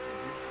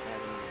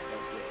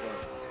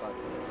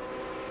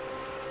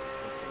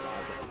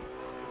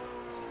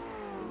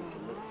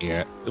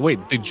 Yeah.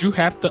 Wait, did you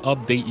have to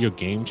update your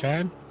game,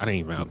 Chad? I didn't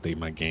even update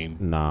my game,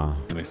 Nah.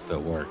 and it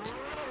still work.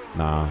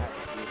 Nah.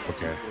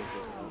 Okay.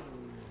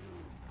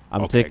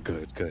 I'm Okay.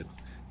 taking. Good.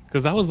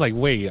 Because I was like,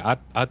 wait, I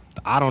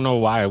don't know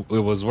why it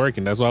was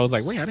working. That's why I was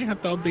like, wait, I didn't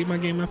have to update my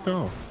game after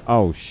all.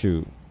 Oh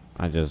shoot!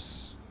 I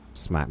just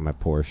smacked my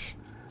Porsche.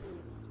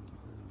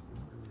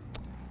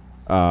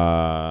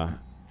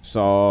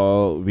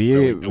 So we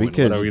could.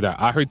 What are we doing?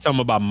 I heard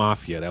something about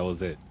Mafia. That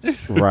was it.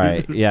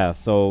 Right. Yeah.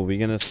 So we're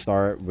gonna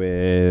start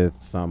with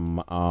some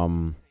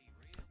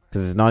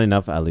because there's not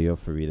enough Elio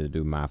for me to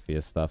do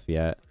Mafia stuff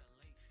yet.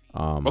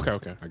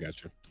 Okay. I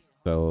got you.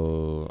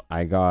 So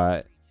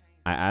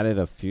I added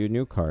a few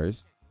new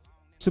cars,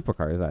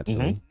 supercars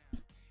actually.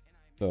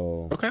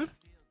 So Okay.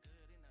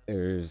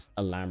 there's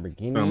a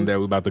Lamborghini. That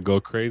we about to go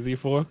crazy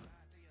for.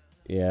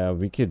 Yeah,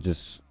 we could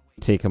just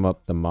take him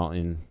up the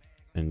mountain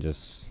and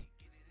just,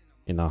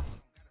 you know,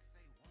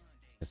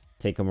 just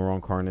take him around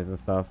corners and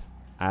stuff.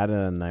 Add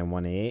a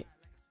 918,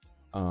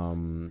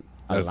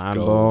 Let's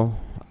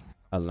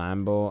a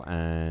Lambo,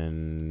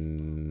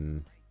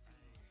 and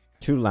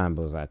 2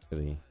 Lambos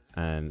actually,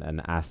 and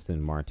an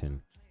Aston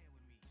Martin.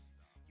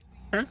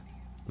 Okay.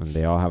 And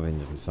they all have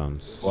engine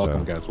sounds.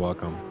 Welcome, so. guys.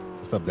 Welcome.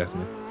 What's up,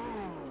 Desmond?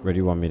 Where do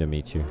you want me to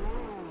meet you?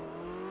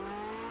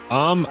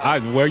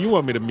 Where you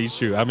want me to meet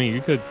you? I mean,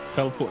 you could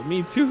teleport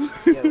me too.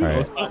 All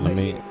right, let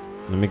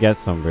me get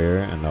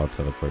somewhere and I'll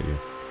teleport you.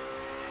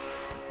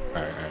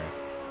 All right.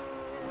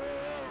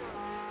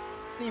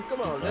 Steve, come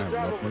on, let's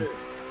drive over there.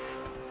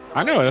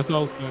 I know that's what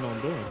I was planning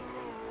on doing.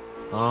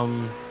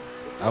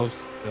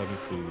 Let me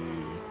see.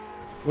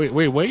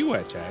 Wait, where you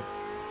at, Chad?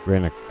 We're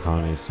in a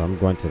county, so I'm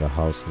going to the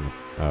house in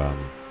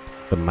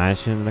the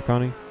mansion in the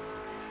county.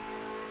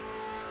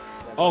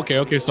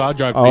 Okay, so I'll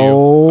drive to you.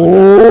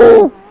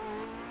 Oh!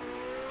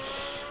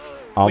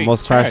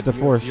 Almost Wait, crashed Chad, the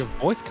Porsche. Your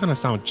voice kind of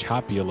sound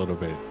choppy a little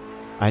bit.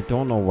 I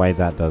don't know why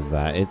that does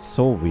that. It's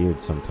so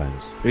weird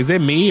sometimes. Is it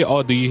me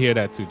or do you hear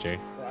that too, Jay?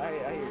 I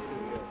hear it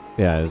too,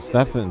 Yeah, it's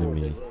definitely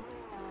me.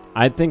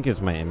 I think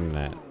it's my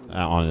internet,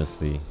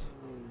 honestly.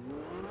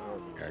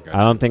 Yeah, I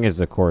don't think it's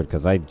the cord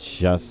because I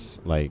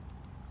just like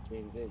Yeah,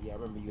 I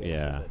remember you.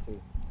 Yeah. That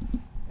too.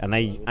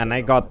 and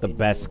I got the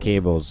best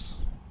cables.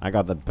 I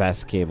got the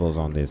best cables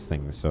on this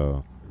thing,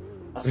 so.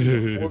 I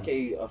see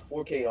a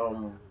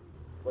 4K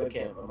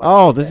webcam.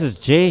 Oh, this is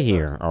Jay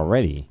here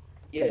already.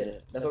 Yeah,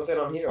 that's what I'm saying.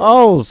 I'm here.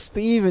 Oh,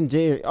 Steve and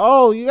Jay.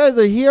 Oh, you guys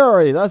are here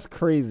already. That's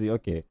crazy.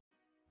 Okay.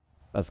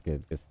 That's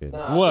good. That's good.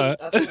 Nah,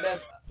 What? I think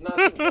that's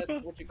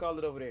what you call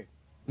it over there.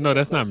 No,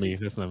 that's not me.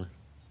 That's not me.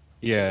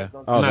 Yeah, Oh,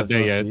 I'm not that's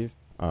there yet. Steve?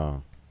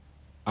 Oh.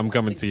 I'm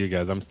coming to you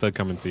guys. I'm still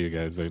coming to you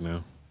guys right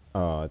now.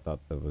 Oh, I thought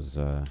that was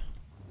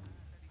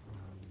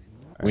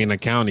We in the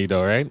county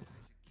though, right?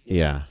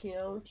 yeah.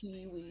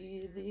 County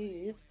with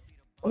it.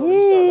 Hold on, let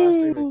me start live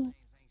streaming.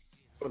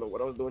 I don't know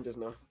what I was doing just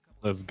now.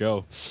 Let's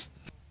go.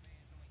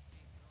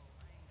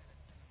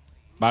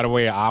 By the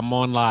way, I'm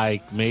on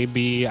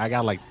maybe I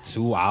got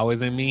 2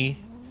 hours in me.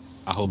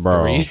 I hope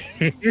Bro.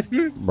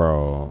 3.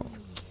 Bro,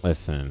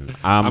 listen.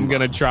 I'm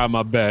gonna try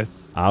my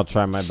best. I'll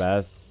try my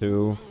best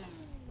too,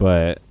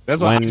 but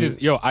That's why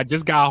I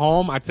just got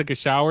home. I took a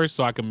shower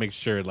so I can make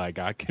sure I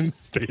can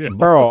stay.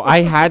 Bro,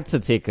 I had to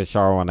take a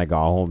shower when I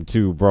got home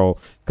too, bro,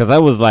 because I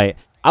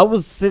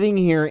was sitting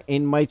here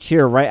in my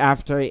chair right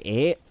after I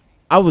ate.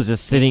 I was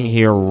just sitting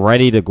here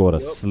ready to go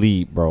to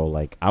sleep, bro.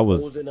 I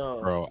was,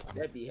 Bro.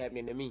 That be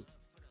happening to me.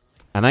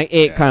 and I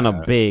ate kind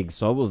of big,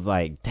 so I was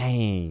like,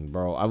 dang,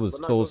 bro, I was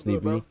so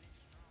sleepy.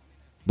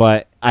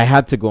 But I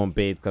had to go and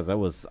bathe because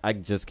I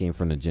just came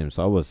from the gym,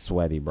 so I was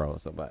sweaty, bro.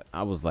 So, but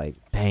I was like,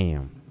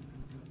 damn.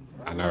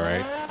 I know,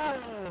 right?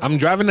 I'm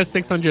driving a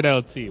 600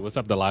 LT. What's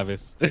up,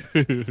 Delavis?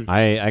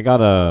 I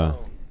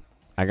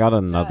got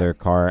another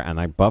car, and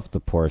I buffed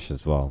the Porsche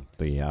as well.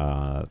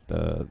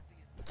 The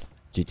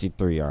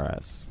GT3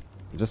 RS,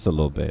 just a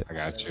little bit. I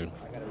got you.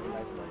 I gotta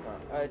realize my car.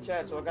 All right,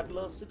 Chad. So I got the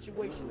little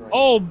situation right.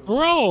 Oh,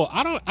 bro,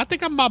 I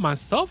think I'm by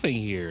myself in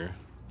here.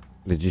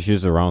 Did you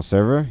choose the wrong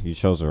server? You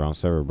chose the wrong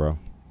server, bro.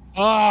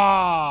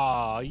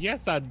 Oh,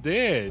 yes, I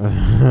did.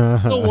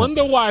 No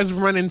wonder why it's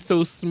running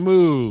so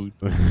smooth.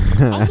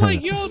 I'm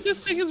like, yo, this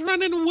thing is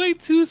running way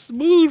too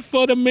smooth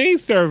for the main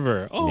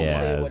server. Oh,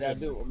 Yeah. I'm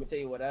gonna tell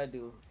you what I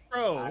do.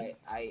 bro.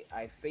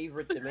 I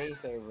favorite the main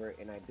server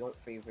and I don't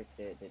favorite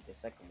the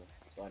second one,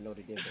 so I know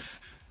the difference.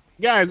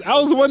 Guys, I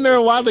was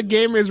wondering why the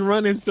game is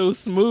running so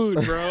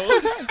smooth, bro.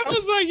 I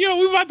was like, yo,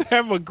 we about to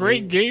have a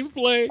great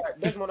gameplay. All right,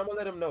 Desmond, I'm gonna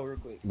let him know real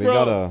quick. We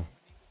gotta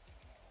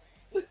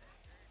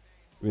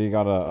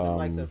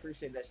Mike, I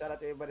appreciate that. Shout out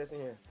to everybody that's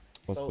in here.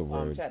 What's so, the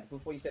word? Chad,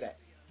 before you say that,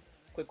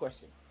 quick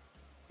question.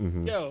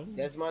 Yo.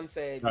 Desmond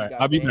said, All right,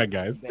 I'll be back,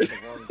 guys.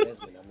 Desmond.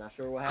 I'm not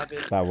sure what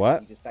happened. That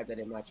what? You just typed that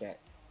in my chat.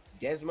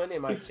 Desmond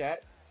in my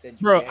chat said, you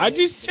Bro, banned I him,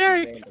 just but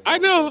you checked. banned the I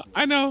wrong know. Desmond.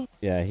 I know.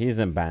 Yeah, he's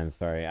in band.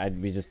 Sorry,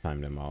 we just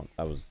timed him out.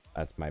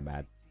 That's my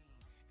bad.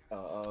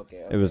 Oh,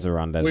 okay. It was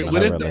around that. Wait, time.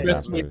 what I is the realized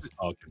best way afterwards. to...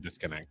 Oh,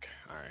 disconnect.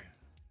 All right.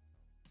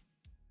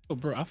 Oh,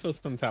 bro, I feel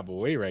some type of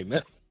way right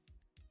now.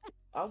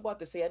 I'm about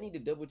to say I need to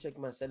double check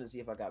my settings, see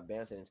if I got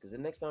ban settings, because the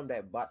next time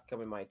that bot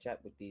come in my chat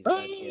with these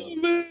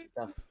Man.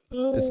 stuff.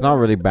 It's not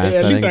really bad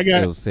At least settings. I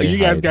It'll got... say You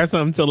guys hide. got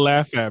something to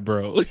laugh at,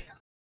 bro.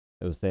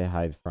 It'll say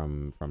hide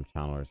from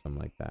channel or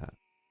something like that.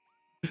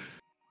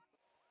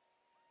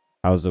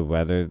 How's the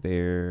weather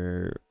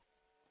there?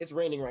 It's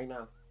raining right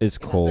now. It's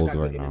and I still cold got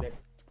good right now. internet.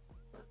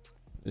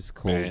 It's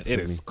cold. Man, to it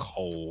me. is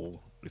cold.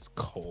 It's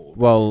cold.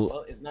 Well,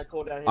 Well, it's not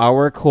cold down here.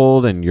 our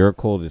cold and your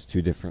cold is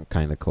two different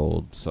kind of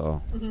cold.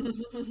 So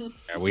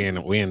Yeah, we in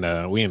the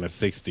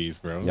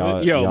 60s, bro.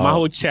 Y'all- My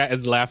whole chat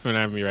is laughing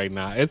at me right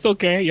now. It's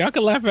okay. Y'all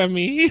can laugh at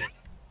me.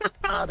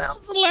 That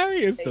was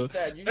hilarious, Hey, though.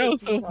 Chad, you That just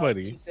was so see how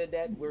funny. Steve said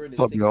that? We're in the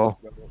What's up, 60s, y'all?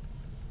 bro.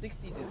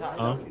 60s is hot.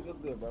 Huh? What's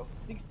good, bro?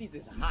 60s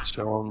is hot.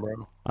 Chilling,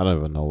 bro. I don't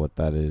even know what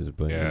that is,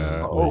 but you Yeah.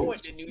 know, Oh, I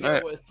went to New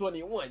York when I was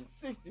 21.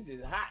 60s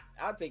is hot.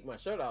 I'll take my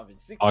shirt off in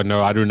 60s. Oh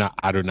no, I do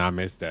not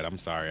miss that. I'm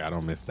sorry, I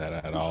don't miss that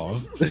at all.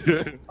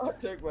 I'll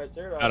take my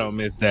shirt off. I don't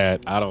miss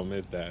that. I don't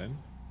miss that.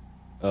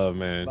 Oh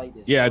man. Like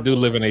this. Yeah, I do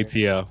live in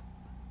ATL.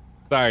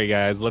 Sorry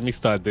guys, let me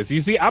start this.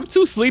 You see, I'm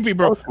too sleepy,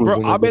 bro.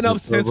 Bro, I've been up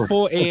since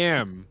 4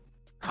 a.m.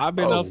 I've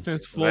been up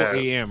since 4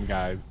 a.m.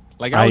 guys.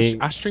 Like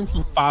I streamed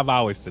for 5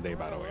 hours today,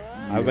 by the way.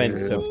 I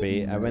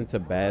went to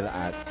bed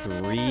at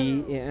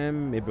 3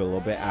 a.m. maybe a little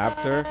bit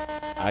after.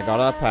 I got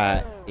up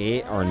at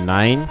 8 or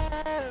 9,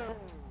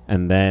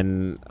 and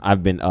then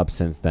I've been up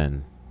since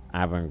then.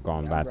 I haven't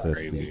gone back to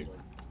sleep.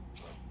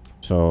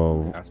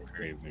 So That's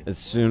crazy. as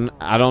soon,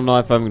 I don't know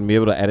if I'm gonna be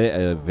able to edit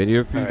a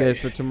video for you guys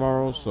for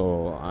tomorrow.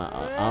 So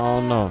I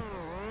don't know.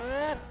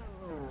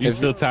 You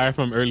still tired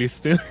from early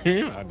stream?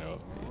 I know.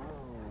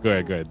 Go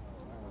ahead.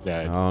 I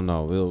Jack. don't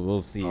know.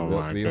 We'll see. Oh We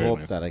my hope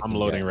goodness. that I can I'm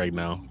loading get- right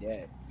now.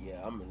 Yeah,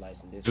 I'm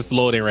licensed this. Just one.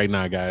 loading right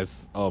now,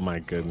 guys. Oh my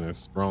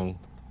goodness. Wrong.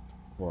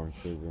 Wrong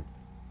server.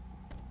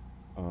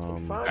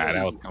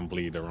 That was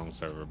completely the wrong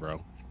server,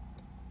 bro.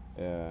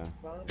 Yeah.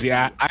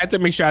 Yeah, I had to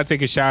make sure I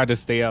take a shower to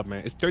stay up,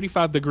 man. It's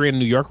 35 degrees in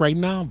New York right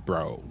now,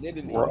 bro.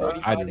 Literally, Bro,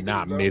 35 I do degrees,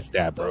 not bro. miss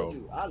that, I told bro.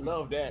 you, I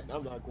love that.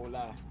 I'm not gonna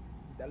lie.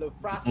 That little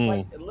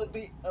frostbite, a little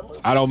bit.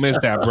 I don't miss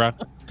that, bro.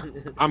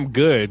 I'm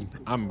good.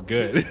 I'm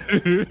good.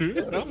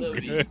 I'm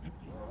good.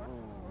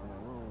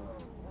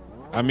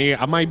 I mean,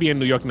 I might be in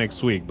New York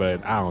next week,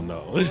 but I don't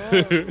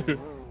know.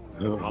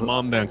 My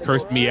mom done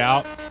cursed me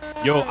out.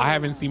 Yo, I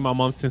haven't seen my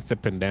mom since the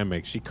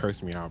pandemic. She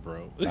cursed me out,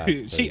 bro.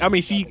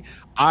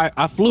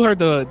 I flew her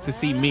to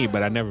see me,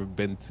 but I never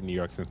been to New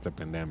York since the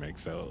pandemic.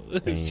 So she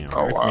Damn.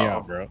 cursed me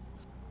out, bro.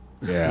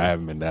 Yeah, I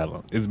haven't been that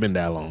long. It's been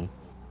that long.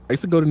 I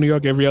used to go to New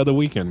York every other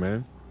weekend,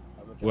 man.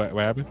 What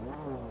happened?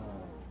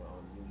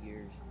 New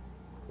Year's.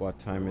 What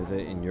time is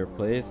it in your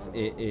place?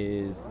 It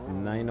is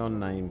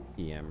 9:09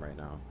 p.m. right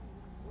now.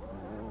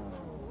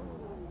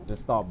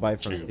 Just stop by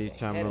from Jeez. Steve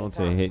channel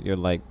to hit your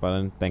like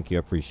button. Thank you.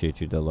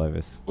 Appreciate you,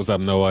 Delavis. What's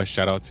up, Noah?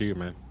 Shout out to you,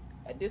 man.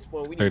 At this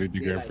point, we 30 need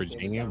degree daylight saving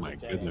Virginia? time My in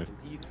Chad, goodness.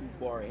 'cause he's too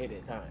far ahead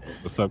of time.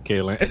 What's up,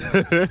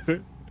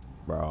 Kaylin?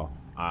 Bro,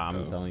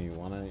 I'm telling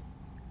you,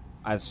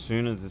 as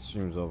soon as the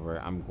stream's over,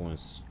 I'm going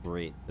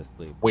straight to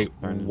sleep. Wait,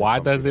 Turn the why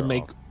does it computer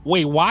make? off.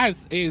 Wait, why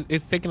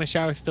is taking a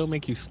shower still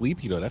make you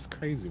sleepy though? That's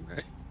crazy, man.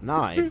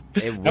 Nah, I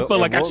feel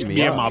like I should be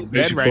in my Makes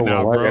bed you right feel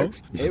now, bro.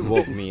 relaxed. It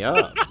woke me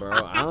up, bro.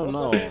 I don't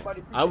know.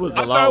 I was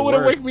I a thought it lot would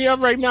have worse, wake me up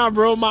right now,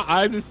 bro. My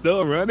eyes are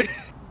still running.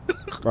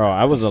 bro.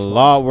 I was a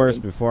lot worse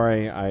before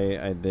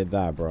I did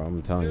that, bro.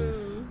 I'm telling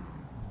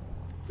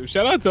you.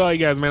 Shout out to all you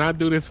guys, man. I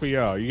do this for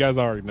y'all. You guys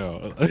already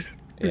know.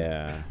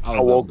 Yeah, I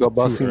woke up,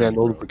 I too seen that early,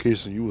 bro.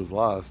 notification you was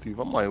live, Steve.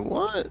 I'm like,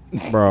 what?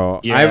 bro.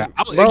 Yeah,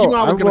 bro, you know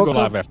I was gonna go woke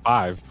live up- at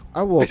 5.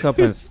 I woke up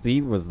and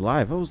Steve was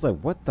live. I was like,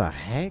 what the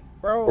heck,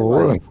 bro?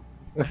 For Like,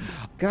 real.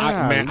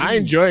 God, Man, I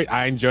enjoyed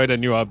the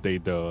new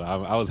update though.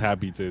 I was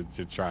happy to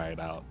try it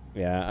out.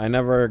 Yeah, I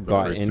never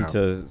got first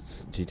into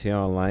GTA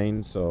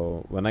Online,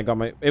 so when I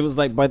got it was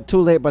like, but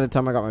too late by the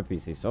time I got my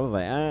PC. So I was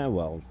like,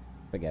 well,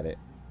 forget it.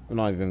 I'm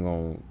not even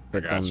gonna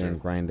put got down you. there and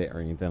grind it or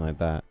anything like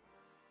that,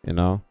 you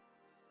know.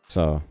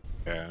 So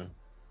Yeah.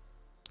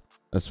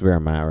 that's where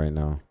I'm at right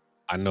now.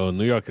 I know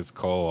New York is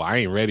cold. I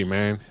ain't ready,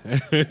 man.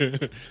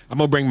 I'm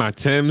gonna bring my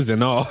Timbs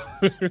and all.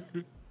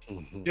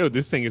 Yo,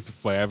 this thing is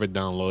forever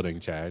downloading,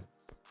 Chad.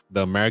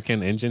 The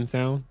American engine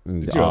sound.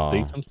 Did you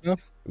update some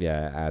stuff?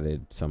 Yeah, I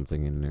added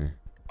something in there.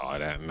 Oh,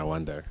 that no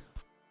wonder.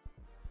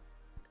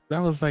 That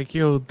was like,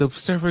 yo, the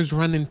server's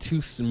running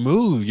too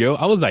smooth, yo.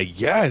 I was like,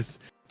 yes,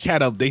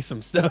 Chad, update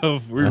some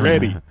stuff. We're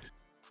ready.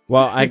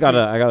 Well, I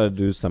gotta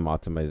do some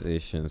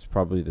optimizations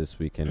probably this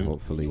weekend, He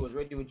hopefully. was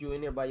ready with you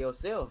in there by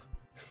yourself.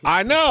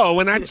 I know.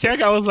 When I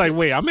check, I was like,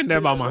 wait, I'm in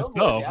there by No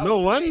myself. wonder. No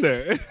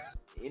wonder.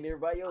 In there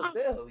by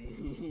yourself.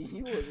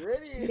 He was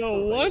ready.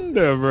 No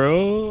wonder,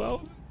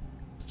 bro.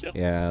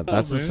 Yeah,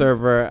 that's the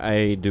server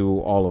I do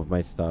all of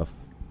my stuff.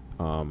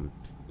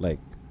 Like,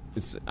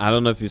 I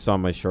don't know if you saw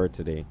my short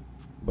today,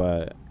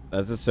 but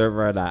that's a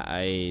server that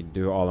I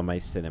do all of my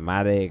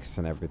cinematics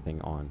and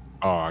everything on.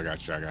 Oh, I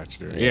got you.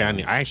 Yeah,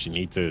 I actually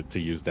need to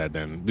use that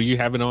then. Do you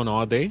have it on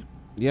all day?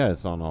 Yeah,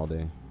 it's on all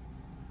day.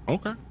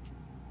 Okay.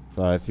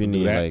 So if you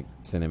need like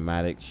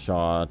cinematic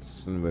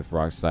shots and with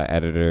Rockstar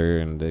Editor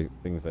and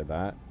things like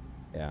that,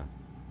 yeah.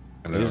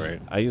 I know,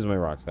 right? I use my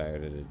Rockstar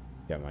Editor to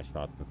get my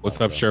shots. And What's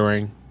stuff, up,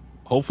 Sherwin?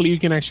 Hopefully you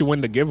can actually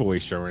win the giveaway,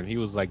 Sherwin. He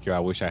was like, yo, I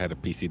wish I had a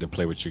PC to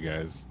play with you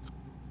guys.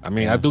 I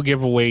mean, I do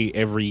give away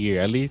every year,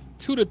 at least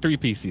 2 to 3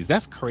 PCs.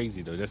 That's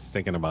crazy, though, just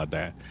thinking about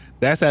that.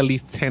 That's at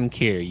least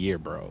 10K a year,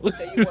 bro.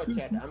 Tell you what,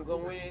 Chad, I'm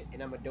going to win it,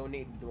 and I'm going to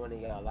donate to one of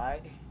y'all,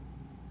 right?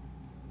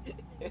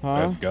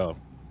 Let's go.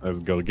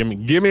 Give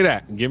me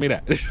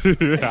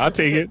that. I'll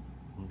take it.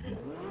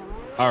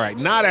 All right,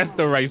 now that's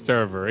the right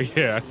server.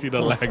 Yeah, I see the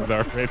lags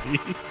already.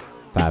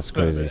 That's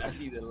crazy. I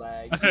see the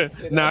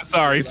lag. Nah,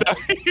 sorry.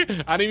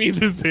 I didn't mean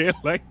to say it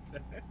like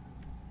that.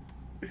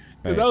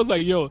 Because I was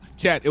like, yo,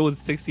 chat, it was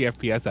 60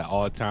 FPS at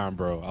all time,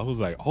 bro. I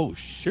was like, oh,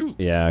 shoot.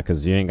 Yeah,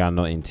 because you ain't got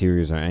no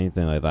interiors or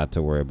anything like that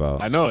to worry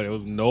about. I know. There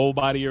was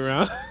nobody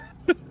around.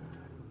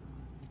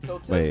 So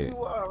tell me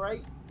you are,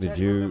 right? Did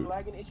you... Remember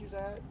lagging issues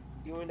I had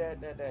doing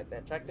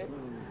that track day?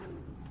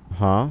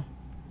 Huh?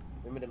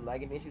 Remember the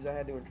lagging issues I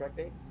had doing track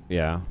day?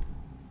 Yeah.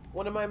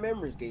 One of my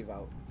memories gave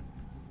out.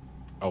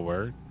 A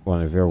word?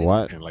 One of your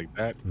what? Like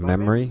that?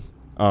 Memory?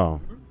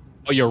 Oh.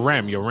 Oh, your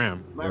RAM.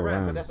 My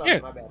RAM, but that's all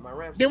my bad. My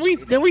RAM. Did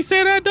we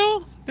say that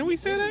though? Did we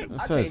say that?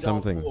 I said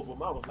something. All 4 of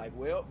them. I was like,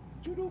 well,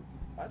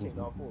 I changed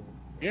all 4 of them.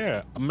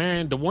 Yeah,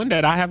 man, the one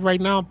that I have right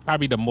now,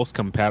 probably the most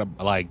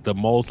compatible, like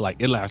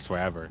it lasts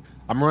forever.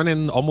 I'm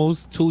running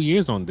almost 2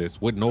 years on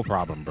this with no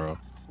problem, bro.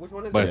 Which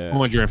one is but that? It's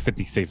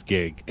 256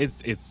 gig.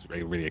 It's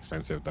really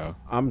expensive though.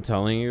 I'm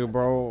telling you,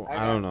 bro.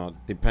 I don't know.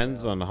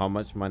 Depends on how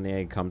much money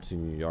I come to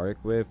New York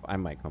with. I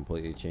might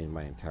completely change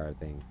my entire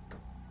thing.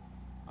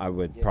 I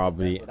would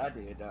probably. That's what I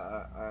did.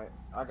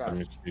 I got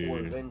 4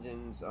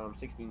 engines,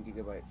 16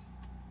 gigabytes.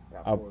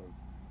 Got 4 of them.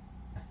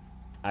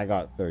 I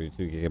got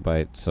 32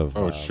 gigabytes of.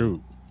 Oh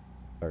shoot.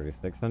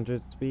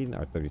 3600 speed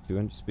or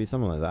 3200 speed,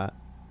 something like that.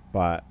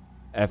 But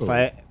if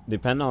I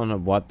depend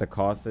on what the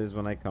cost is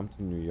when I come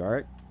to New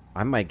York,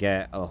 I might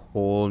get a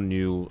whole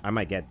new. I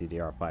might get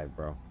DDR5,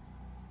 bro.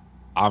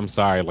 I'm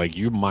sorry, like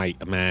you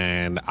might,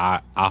 man.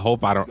 I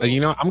hope I don't. You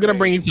know, I'm gonna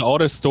bring you to all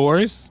the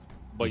stores,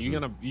 but you're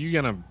gonna,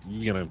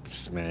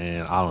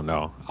 man. I don't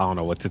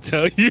know what to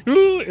tell you.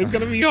 It's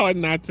gonna be hard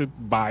not to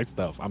buy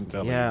stuff. I'm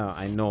telling you. Yeah,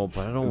 I know,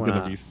 but I don't want to. It's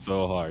gonna be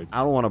so hard. I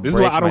don't want to. This is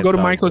why I don't go to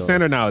Micro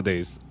Center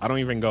nowadays. I don't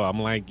even go. I'm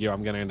like, yo,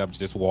 I'm gonna end up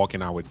just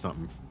walking out with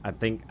something. I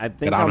think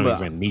that I don't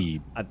even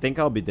need. I think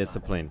I'll be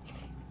disciplined.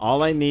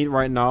 All I need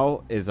right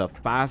now is a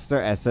faster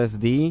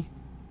SSD.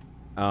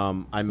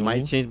 I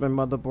might change my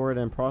motherboard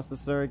and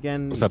processor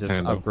again. What's up, just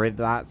Tando? upgrade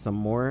that some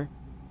more.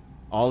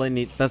 All I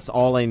need. That's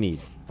all I need.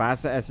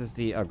 Faster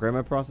SSD, upgrade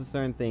my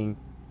processor and thing.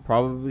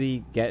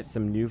 Probably get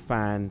some new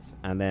fans,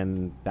 and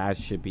then that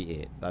should be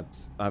it.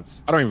 That's. I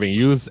don't even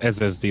use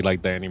SSD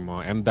like that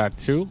anymore.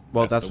 M.2.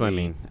 Well, that's what I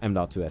mean.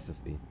 M.2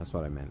 SSD. That's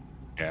what I meant.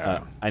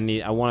 Yeah.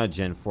 I want a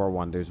Gen 4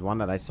 one. There's one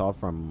that I saw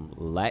from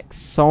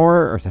Lexar,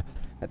 or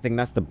I think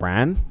that's the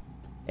brand.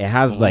 It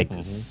has like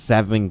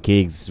 7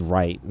 gigs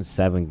write and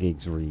 7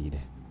 gigs read.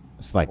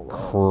 It's like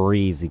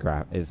crazy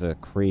crap. It's a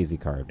crazy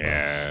card, bro.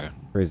 Yeah.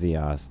 Crazy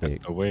stick.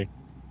 That's the way.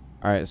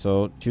 All right,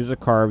 so choose a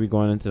car. We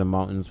going into the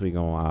mountains. We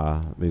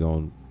gonna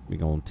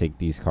take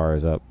these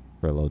cars up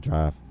for a little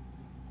drive.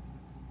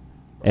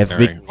 If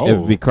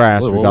we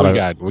crash,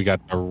 we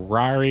got the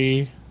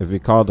Rari. we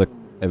got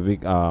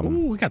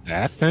the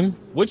Aston.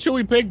 What should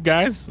we pick,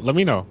 guys? Let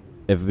me know.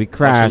 If we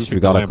crash, we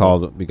gotta call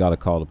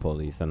the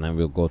police, and then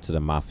we'll go to the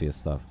mafia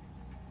stuff.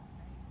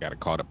 Gotta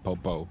call the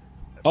popo.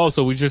 Oh,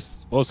 so we're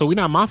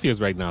not mafias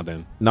right now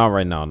then? Not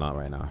right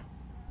now.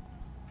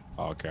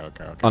 Okay.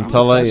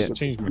 Until I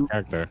change my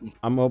character.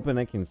 I'm hoping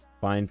I can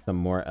find some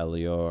more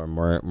LEO or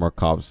more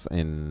cops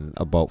in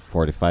about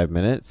 45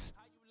 minutes,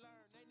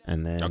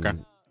 and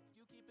then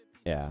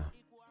yeah,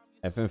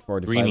 if in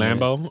 45 Green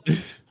Lambo.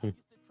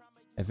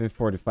 If in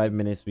 45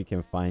 minutes we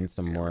can find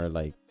some more,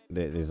 like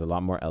there's a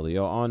lot more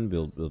LEO on,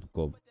 we'll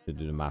go to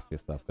do the mafia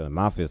stuff. Because the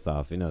mafia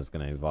stuff, you know, it's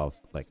gonna involve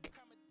like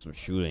some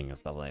shooting and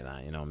stuff like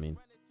that. You know what I mean?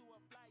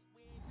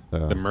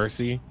 So. The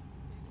Mercy,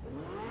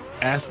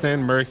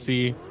 Aston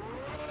Mercy.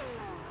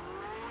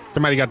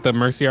 Somebody got the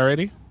Mercy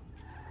already?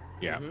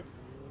 Yeah.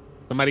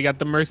 Somebody got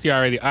the Mercy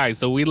already. All right,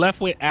 so we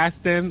left with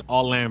Aston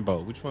or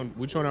Lambo. Which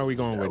one are we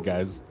going with,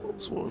 guys?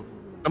 This one.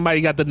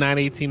 Somebody got the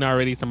 918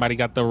 already. Somebody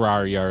got the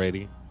Rari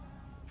already.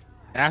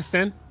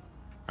 Aston?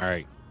 All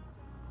right.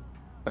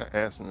 That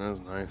Aston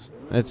is nice.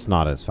 It's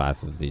not as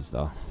fast as these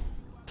though.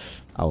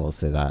 I will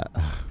say that.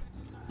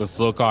 The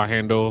slow car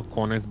handle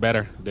corners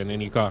better than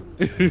any car.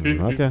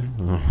 Okay.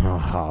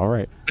 All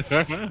right.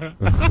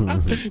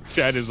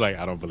 Chad is like,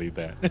 I don't believe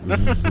that.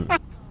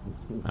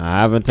 I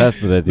haven't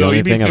tested it. The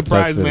only thing I've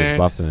tested is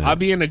buffing it. I'll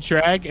be in the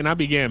track and I'll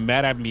be getting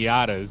mad at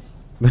Miatas.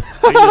 They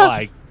be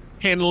like,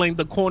 handling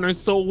the corner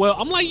so well.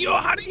 I'm like, yo,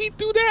 how did he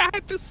do that? I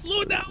had to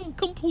slow down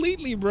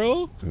completely,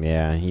 bro.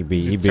 Yeah, he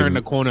turned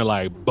the corner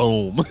like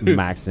boom,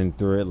 maxing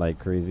through it like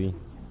crazy.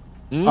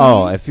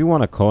 Oh, if you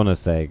want a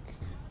Koenigsegg,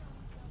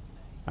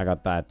 I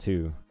got that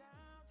too.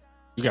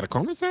 You got a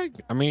Koenigsegg?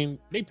 I mean,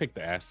 they picked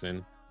the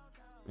Aston.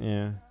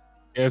 Yeah.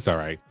 It's all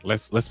right.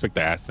 Let's pick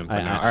the Aston for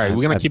now. All right,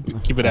 we're gonna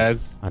keep it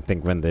as. I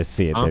think when they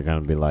see it, they're gonna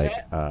be like,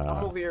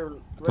 I'm over here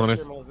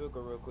registering my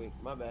vehicle real quick.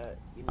 My bad.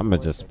 I'm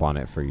gonna just spawn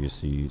it for you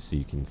so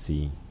you can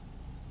see.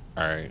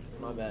 All right.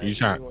 My bad. You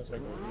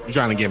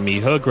trying to get me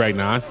hooked right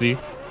now? I see.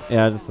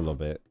 Yeah, just a little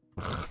bit.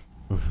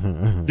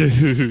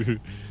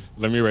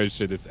 Let me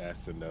register this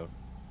Aston though.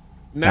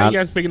 Now you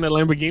guys picking the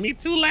Lamborghini?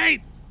 Too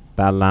late.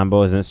 That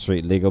Lambo isn't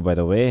street legal, by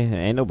the way.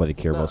 Ain't nobody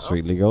care about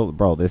street legal,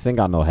 bro. This ain't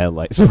got no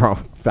headlights, bro.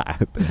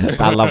 that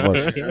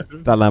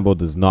Lambo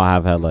does not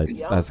have headlights.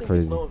 Yeah, that's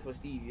crazy. For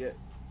Steve yet.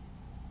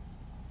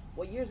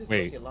 What year is this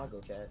Lago,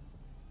 Chad?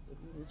 What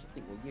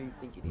year you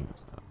think it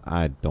is?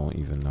 I don't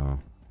even know.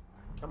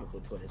 I'm gonna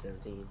put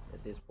 2017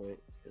 at this point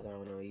because I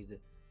don't know either.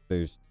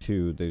 There's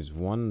two. There's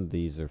one.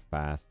 These are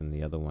fast, and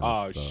the other one.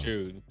 Oh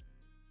shoot!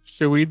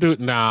 Should we do?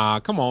 Nah,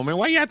 come on, man.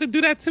 Why you have to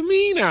do that to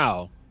me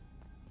now?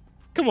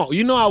 Come on,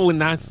 you know I would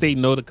not say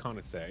no to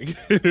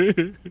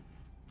Koenigsegg.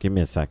 Give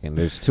me a second.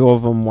 There's two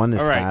of them. One is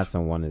fast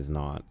and one is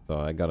not. So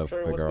I gotta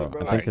figure out.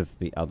 I think it's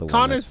the other one.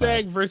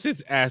 Koenigsegg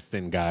versus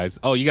Aston, guys.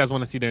 Oh, you guys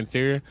want to see the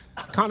interior?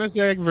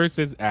 Koenigsegg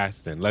versus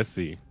Aston. Let's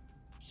see.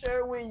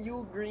 Sherwin,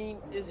 you green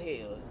as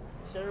hell.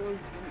 Sherwin,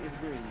 you is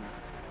green.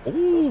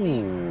 Ooh. So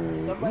Steve,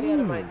 if somebody out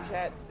of my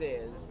chat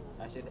says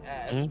I should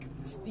ask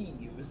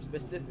Steve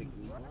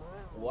specifically,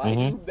 why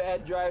do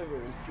bad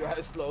drivers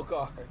drive slow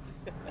cars?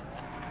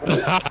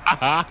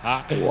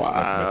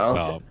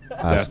 Wow.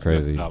 That's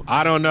crazy.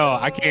 I don't know.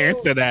 I can't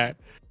answer that.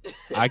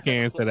 I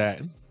can't answer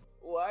that.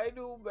 Why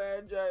do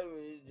bad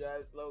drivers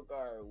drive slow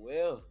cars?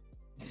 Well,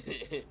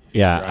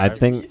 yeah, I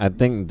think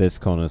this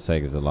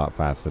Koenigsegg is a lot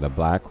faster. The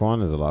black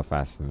one is a lot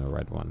faster than the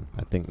red one.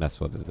 I think that's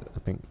what it is. I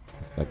think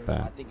it's like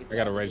that. I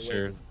got a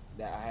register.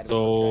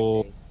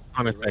 So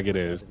Koenigsegg it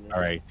is.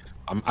 All right.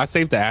 I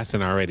saved the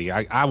Aston already.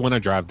 I want to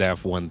drive that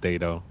for one day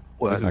though.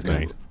 Well, this is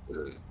nice.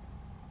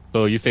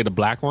 So you say the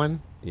black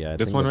one? Yeah,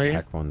 this one right here. The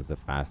black one's the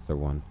faster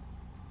one.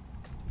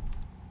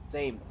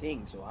 Same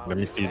thing. So let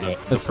me see the.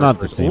 It's not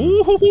the same.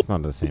 It's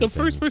not the same. The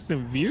first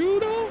person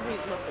view though.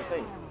 It's not the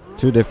same.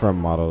 Two different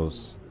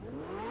models.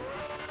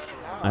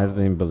 I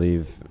didn't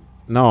believe.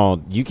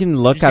 No, you can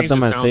look at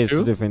them and say it's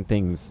two different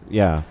things.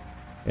 Yeah,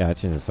 I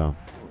changed the sound.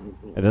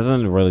 It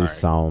doesn't really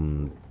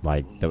sound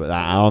like.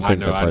 I don't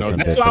think the person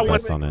did the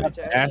best on it.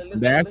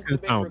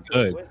 That sound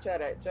good. Where's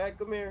Chad at? Chad,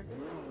 come here.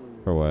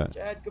 For what?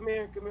 Chad, come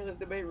here. Let's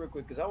debate real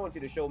quick because I want you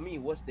to show me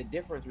what's the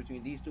difference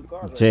between these two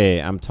cars. Jay,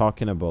 I'm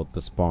talking about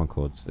the spawn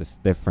codes. It's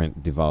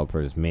different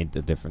developers made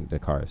the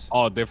cars.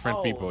 All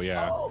different people,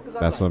 yeah.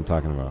 That's what I'm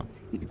talking about.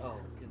 Oh,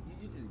 because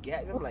you just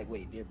got me. I'm like,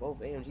 wait, they're both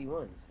AMG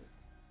ones.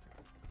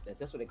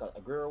 That's what they call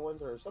Agura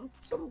ones or some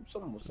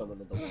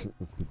of those.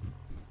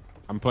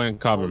 I'm putting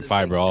carbon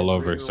fiber all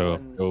over, so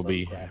it'll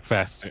be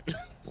faster.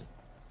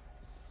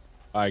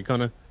 All right,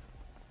 Connor.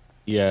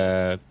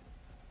 Yeah.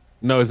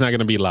 No, it's not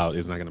gonna be loud.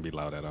 It's not gonna be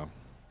loud at all.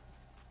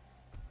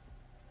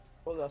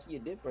 Well, I see a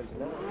difference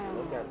now.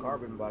 One got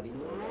carbon body.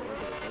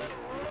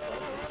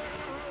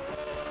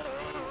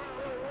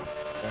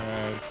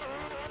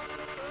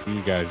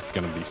 You guys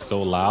gonna be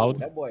so loud.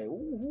 That boy.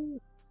 Ooh.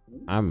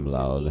 I'm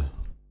loud.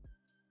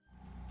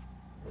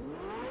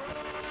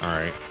 All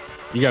right.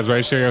 You guys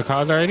ready to share your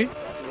cars already?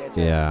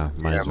 Yeah,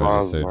 mine's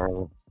registered.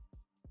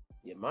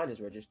 Yeah, mine is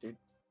registered.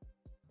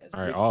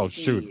 All right. Oh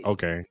shoot.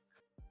 Okay.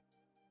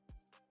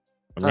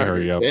 Let me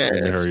hurry up.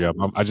 Let me hurry up.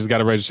 I just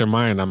gotta register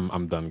mine.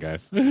 I'm done,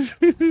 guys. All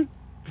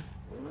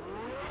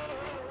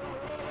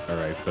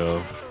right. So.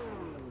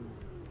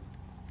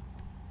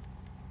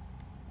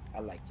 I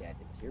like Chad's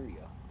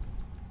interior.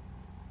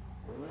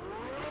 All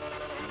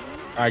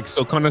right.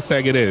 So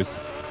Koenigsegg it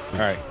is. All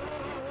right.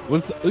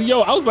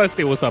 Yo? I was about to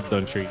say what's up,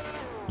 Duntree.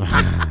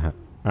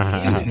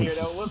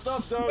 What's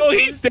up, Yo,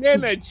 he's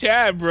staying at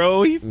chat,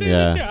 bro. He's staying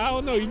at chat. I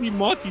don't know. You be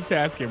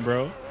multitasking,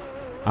 bro.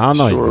 I don't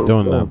know how you be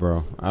doing that,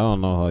 bro. I don't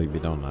know how you be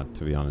doing that,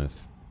 to be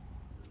honest.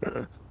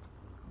 I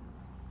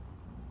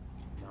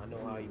know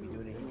how you be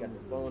doing it. He got the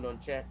phone on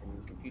chat and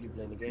his computer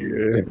playing the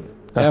game.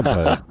 Yeah,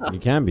 but you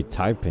can't be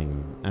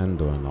typing and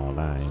doing all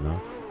that, you know?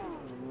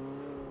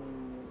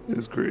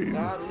 It's great.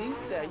 God, leave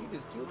chat. You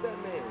just killed that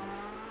man.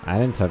 I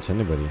didn't touch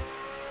anybody.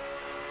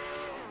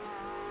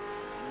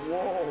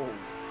 Whoa.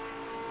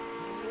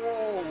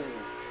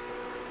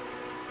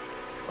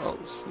 Oh,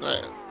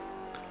 snap.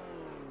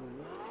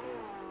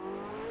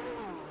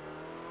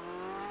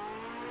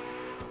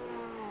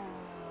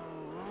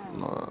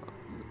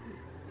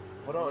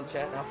 Hold on,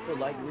 chat. I feel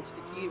like Rich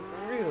the Kid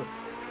for real.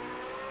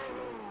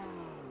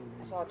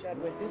 I saw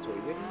Chad went this way.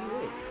 Where did he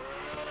went?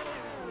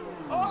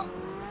 Oh!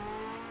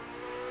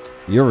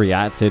 You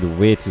reacted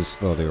way too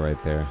slowly right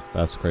there.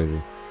 That's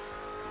crazy.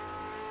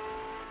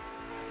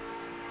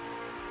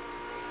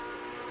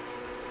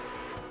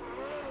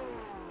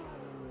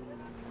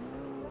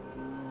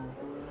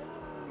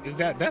 Is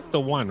that's the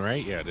one,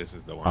 right? Yeah, this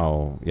is the one.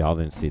 Oh, y'all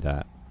didn't see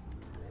that.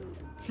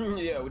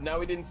 Yeah, now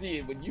we didn't see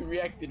it, but you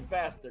reacted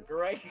faster,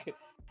 correct?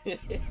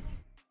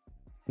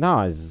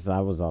 No,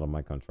 that was out of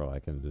my control. I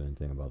couldn't do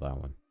anything about that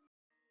one.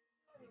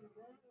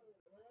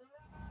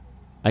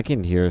 I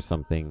can hear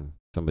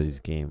somebody's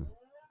game.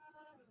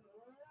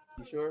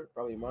 You sure?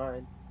 Probably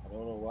mine. I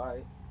don't know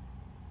why.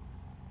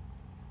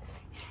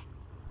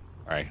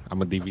 All right, I'm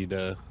gonna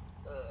DV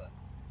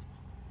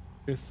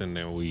this, and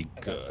then we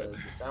good.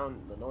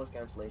 The noise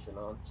cancellation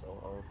on,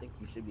 so I don't think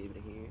you should be able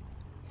to hear it.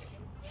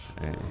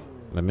 All right.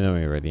 Let me know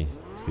when you're ready,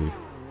 Steve.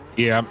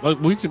 Yeah,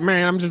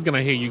 man, I'm just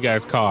gonna hear you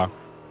guys call.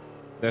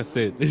 That's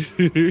it.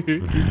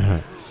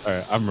 All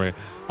right,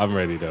 I'm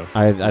ready though.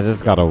 I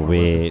just gotta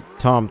wait.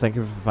 Tom, thank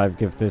you for 5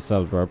 gifted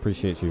subs, bro. I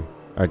appreciate you.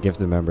 Our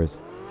gifted members.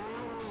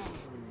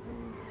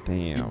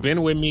 Damn. You've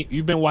been with me.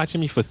 You've been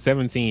watching me for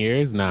 17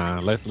 years. Nah,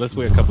 let's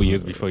wait a couple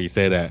years before you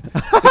say that.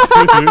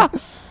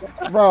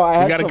 Bro,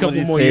 I got a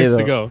couple more years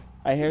to go.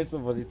 I heard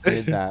somebody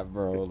say that,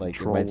 bro.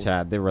 Like in my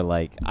chat, they were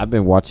like, "I've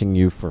been watching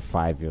you for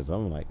 5 years."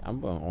 I'm like,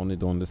 "I'm only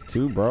doing this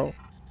 2, bro." What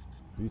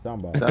are you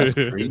talking about? That's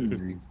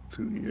crazy.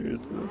 2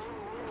 years.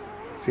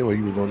 See what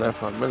you were doing that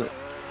for a minute.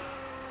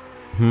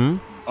 Hmm.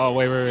 Oh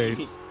wait.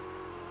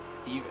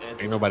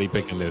 Ain't nobody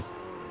picking this.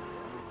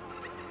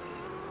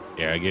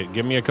 Yeah,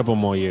 give me a couple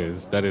more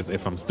years. That is,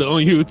 if I'm still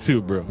on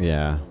YouTube, bro.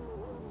 Yeah.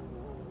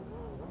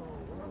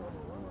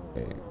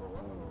 Okay.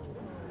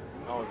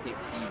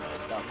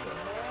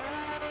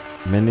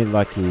 Many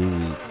lucky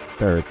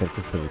third. Thank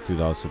you for the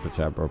 $2 super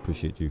chat, bro.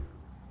 Appreciate you.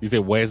 You say,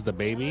 where's the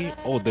baby?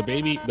 Oh, the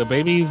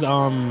baby's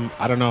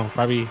I don't know,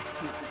 probably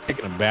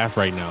taking a bath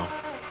right now.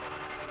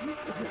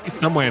 He's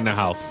somewhere in the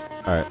house.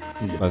 All right,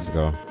 let's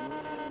go.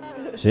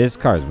 His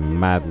car's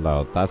mad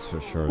loud, that's for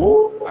sure.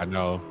 Ooh, I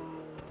know.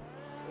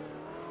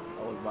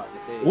 I was about to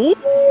say.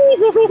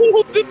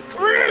 Ooh, the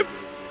crib.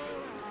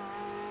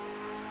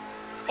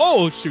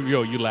 Oh shoot,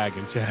 yo, you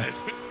lagging, Chad.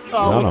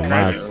 Not on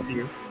my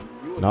screen.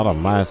 Not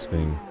on my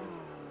screen.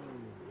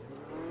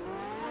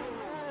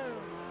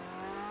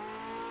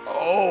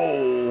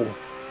 Oh,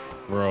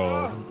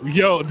 bro.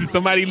 Yo, did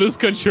somebody lose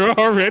control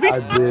already? I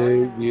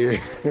did, yeah.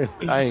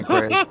 I ain't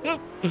crashed.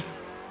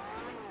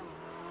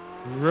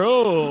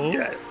 Bro.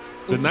 Yes.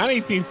 The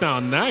 918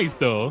 sound nice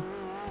though.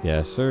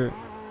 Yes, sir.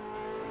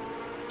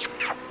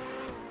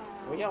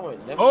 Well, y'all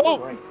went left Oh,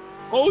 right.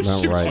 Oh Not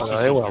shoot. right. No,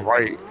 it went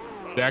right.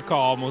 That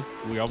car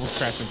we almost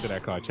crashed into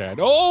that car, Chad.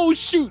 Oh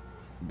shoot.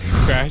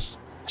 Crash.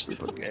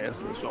 Put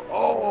gas in the show.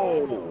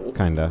 Oh.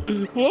 Kinda.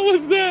 What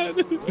was that?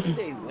 Where did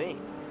they win?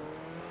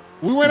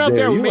 We went up Jay,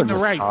 there, we you made in the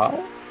this right. car?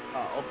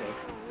 Oh, okay.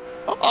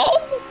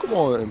 Oh, come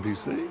on,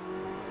 NPC.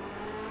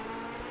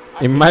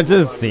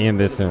 Imagine seeing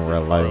this in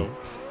real life.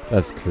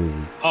 That's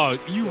crazy. Oh,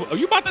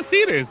 you about to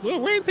see this?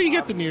 Wait until you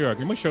get to New York.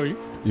 I'm gonna show you.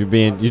 You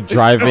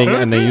driving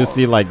and then you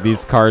see like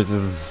these cars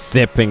just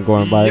zipping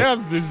going by. Yeah,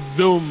 just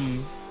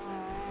zoom.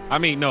 I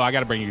mean, no, I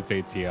gotta bring you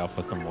to ATL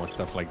for some more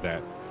stuff like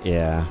that.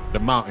 Yeah. The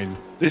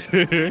mountains.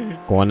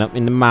 Going up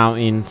in the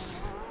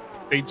mountains.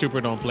 State Trooper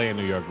don't play in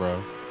New York,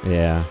 bro.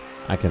 Yeah,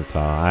 I can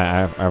tell.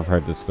 I've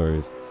heard the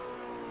stories.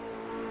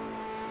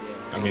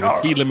 I mean, the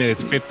speed limit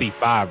is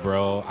 55,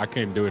 bro. I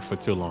couldn't do it for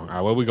too long. All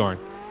right, where we going?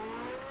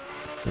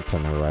 You're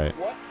turning right.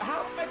 What?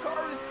 How my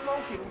car is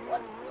smoking?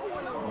 What's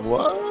going on?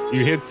 What?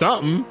 You hit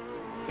something.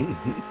 You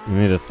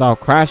need to stop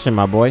crashing,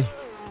 my boy.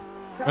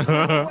 Crashing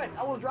on what?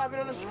 I was driving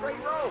on a straight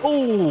road.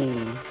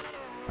 Oh,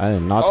 I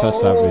did not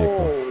touch that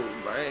vehicle.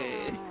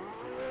 Man.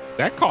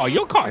 that car,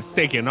 your car is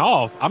taking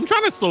off. I'm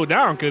trying to slow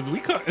down because we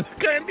cutting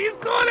these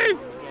corners.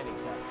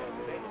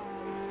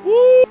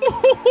 Ooh,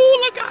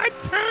 look how I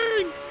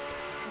turned.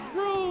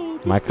 Bro,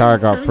 My car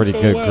got pretty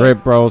good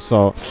grip, bro.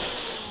 So,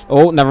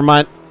 oh, never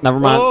mind.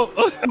 Oh,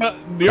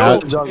 yo,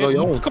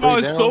 Yo, this car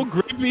is so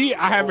grippy.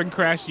 I haven't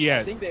crashed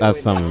yet.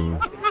 That's some,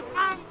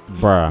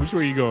 bruh. Which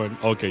way are you going?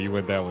 Okay, you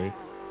went that way.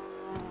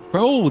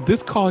 Bro,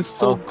 this car is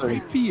so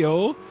grippy,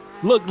 yo.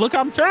 Look,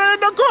 I'm turning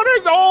the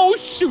corners. Oh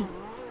shoot.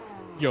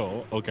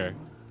 Yo, okay.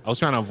 I was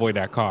trying to avoid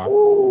that car.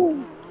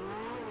 Ooh.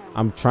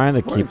 I'm trying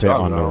to keep it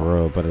on the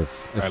road, but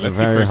it's Right, let's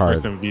very see hard.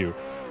 first person view.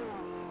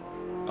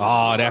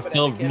 Oh, that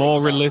felt more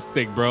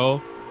realistic,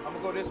 bro. I'm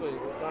gonna go this way.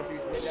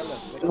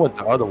 You went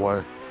the other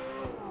way.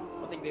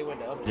 I think they went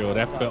the other way. Yo,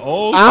 that felt.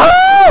 Oh,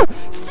 Ah!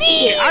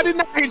 Steve! I did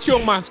not hit you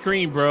on my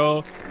screen,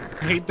 bro.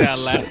 I hate that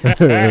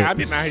laugh. I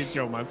did not hit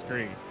you on my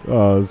screen.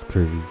 Oh, it's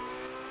crazy.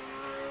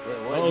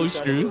 Oh,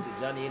 shoot.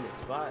 Johnny in the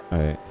spot. All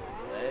right.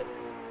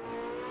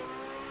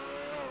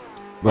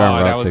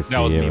 Oh, that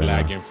was me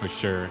lagging for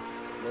sure.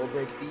 No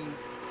break, Steve.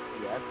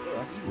 Yeah,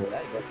 I see you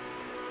lag, bro.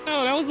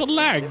 No, that was a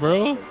lag,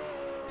 bro.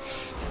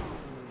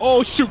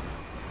 Oh shoot!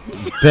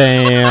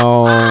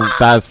 Damn,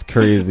 that's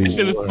crazy. I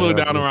should have slowed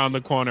down around the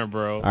corner,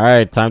 bro. All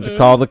right, time to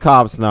call the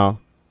cops now.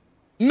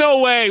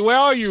 No way. Where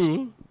are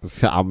you?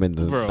 I'm in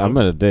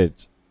the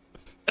ditch.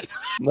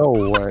 No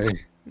way.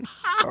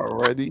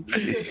 Already?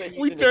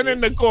 We turned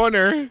in the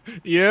corner.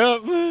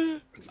 Yep.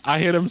 I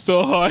hit him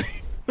so hard.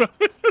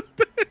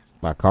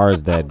 My car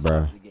is dead,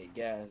 bro.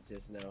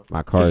 just now.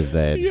 My car is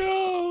dead.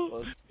 Yo,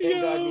 Well,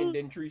 thank God me and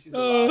yo. Dentrice is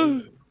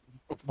alive.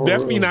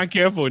 Definitely not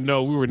careful.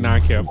 No, we were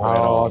not careful at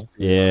all.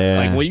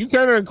 Yeah. Like when you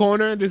turn a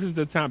corner, this is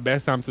the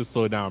best time to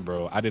slow down,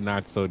 bro. I did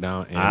not slow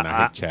down, and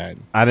I hit Chad.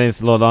 I didn't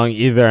slow down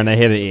either, and I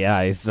hit an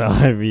AI. So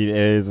I mean, it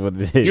is what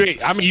it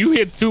is. You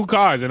hit 2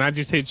 cars, and I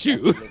just hit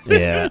you.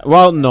 Yeah.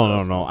 Well,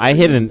 no. I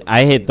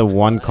hit the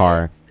one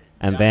car,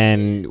 and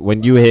then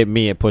when you hit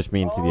me, it pushed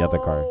me into the other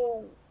car.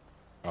 Oh,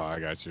 I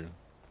got you.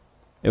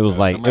 It was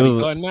like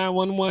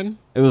 911.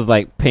 It was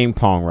like ping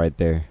pong right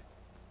there.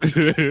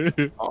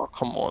 Oh,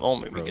 come on. Don't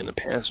make me get in the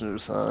passenger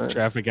side.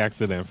 Traffic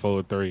accident,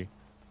 403.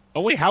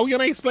 Oh, wait. How are we going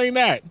to explain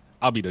that?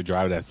 I'll be the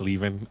driver that's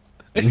leaving.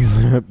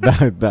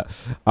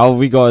 How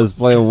we going to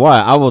explain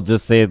what? I will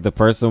just say the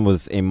person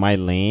was in my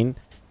lane.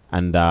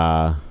 And,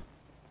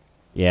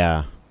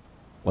 yeah.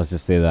 Let's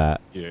just say that.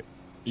 Yeah.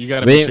 You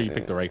got to make sure you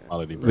pick the right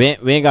quality, bro.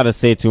 We ain't got to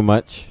say too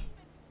much.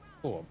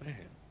 Oh, man.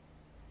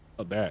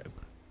 Oh, that.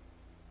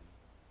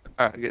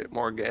 I gotta get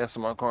more gas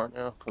in my car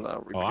now.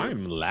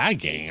 I'm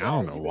lagging. I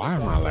don't know why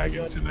am I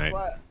lagging tonight.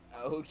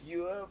 I'll hook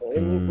you up.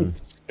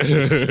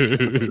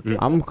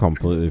 I'm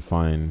completely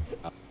fine.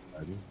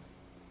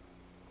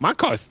 My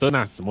car's still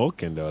not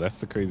smoking though.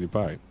 That's the crazy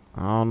part.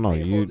 I don't know. I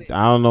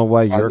don't know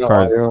why your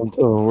car's.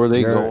 Where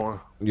they going?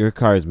 Your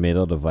car is made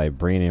out of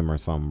vibranium or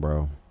something,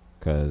 bro.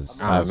 Cause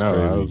I don't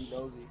know.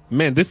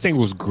 Man, this thing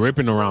was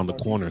gripping around the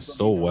corner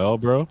so well,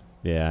 bro.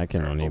 Yeah, I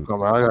can only. I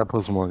gotta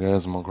put some more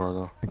gas in my car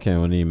though. I can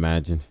only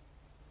imagine.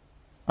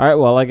 All right,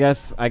 well, I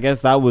guess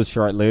that was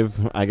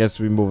short-lived. I guess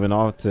we're moving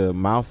on to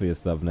Mafia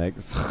stuff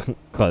next,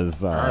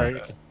 cause all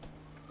right.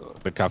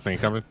 The cops ain't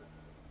coming.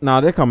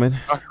 No, they're coming.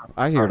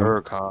 I hear them.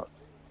 Heard cop.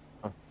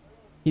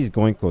 He's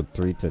going code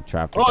 3 to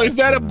traffic. Oh, is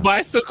that a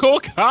bicycle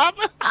cop?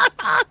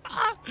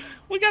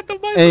 We got the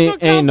bicycle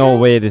cop. Ain't no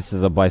way this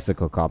is a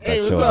bicycle cop that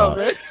Hey, showed what's up, up.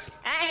 man?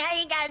 Hey, how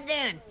you guys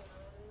doing?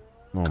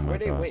 Oh my Where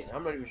they god. wait?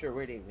 I'm not even sure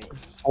where they went.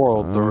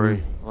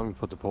 403. Let me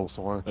put the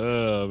postal one.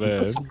 Oh man.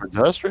 That's a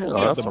pedestrian. Oh,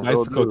 That's that's the a real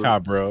bicycle dude.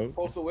 cop, bro.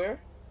 Postal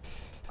where?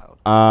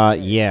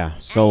 Yeah.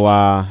 So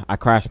I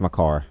crashed my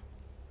car.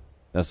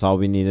 That's all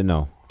we need to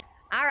know.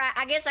 All right,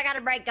 I guess I got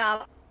to break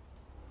off.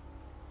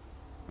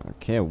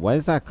 Okay, why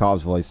is that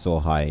cop's voice so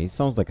high? He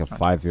sounds like a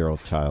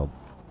 5-year-old child.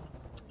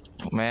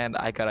 Man,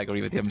 I gotta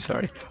agree with you. I'm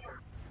sorry.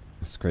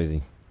 It's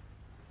crazy.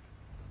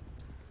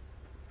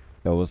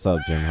 Yo, what's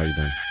up, Jim? How you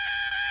doing?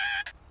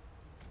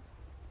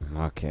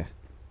 Okay.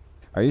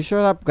 Are you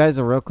sure that guy's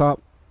a real cop?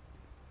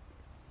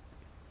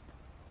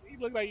 You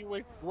look like you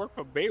work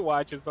for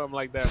Baywatch or something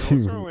like that. What's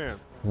wrong with him?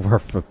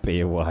 Work for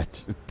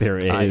Baywatch. There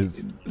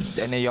is.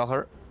 Any of y'all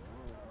hurt?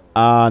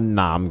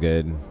 Nah, I'm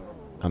good.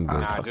 I'm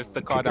good. Nah, just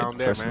the car down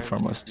there, First man. and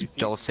foremost,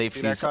 y'all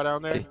safety. See that car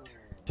down there?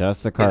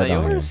 Just the car Is that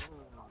down yours?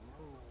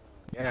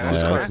 Yeah,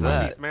 Whose that's car is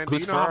that? nice, man.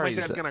 Whose Do you know how Ferrari much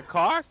is that's it? gonna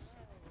cost?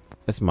 here.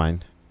 It's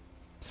mine.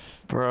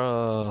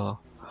 Bro.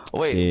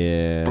 Wait.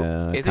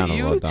 Yeah, Is it kind of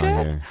you, low down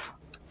Chad? here.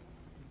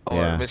 Or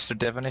Yeah. Mr.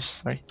 Devonish?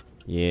 Sorry.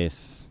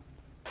 Yes.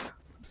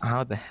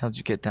 How the hell did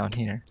you get down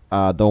here?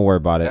 Don't worry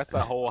about it. That's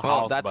the whole house,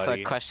 Well, that's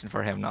buddy. a question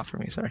for him, not for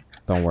me. Sorry.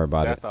 Don't worry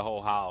about That's it. the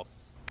whole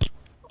house.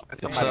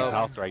 That's somebody's So-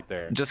 house right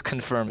there. Just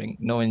confirming,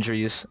 no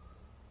injuries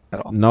at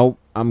all. Nope,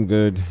 I'm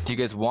good. Do you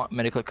guys want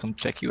medical to come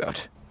check you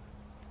out?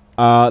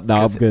 No, I'm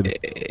 'Cause good.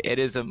 It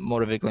is a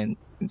motor vehicle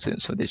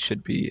incident, so they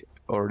should be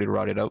already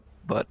routed out.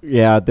 But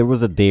Yeah, there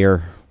was a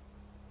deer.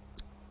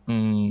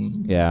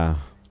 mm, Yeah,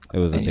 it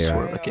was a and you deer.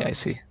 swear, okay, I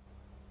see.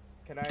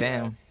 Can I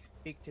Damn.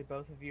 speak to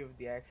both of you of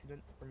the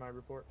accident for my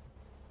report?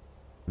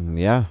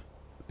 Yeah,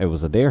 it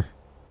was a deer.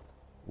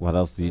 What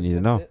else do you need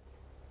to know?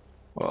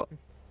 Well,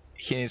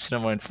 he needs to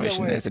know more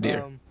information as a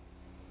deer.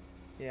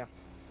 Yeah,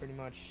 pretty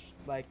much.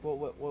 Like,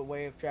 what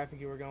way of traffic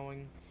you were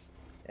going?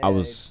 I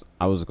was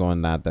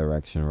going that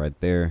direction right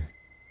there.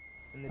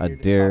 and a the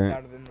just deer- popped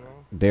out of the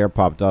wall. Deer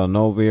popped out of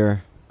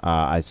nowhere.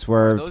 I Are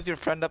swerved. those your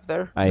friend up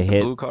there? I With the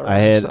hit. blue car I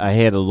and hit. stuff? I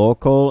hit a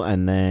local,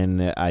 and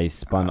then I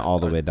spun all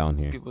the Are way these down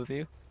here. People with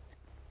you?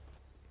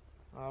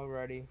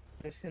 Alrighty.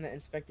 Just gonna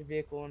inspect the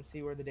vehicle and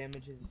see where the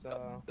damage is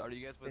Are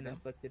you guys with been them?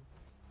 inflicted.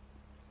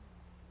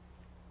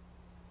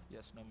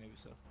 Yes, no, maybe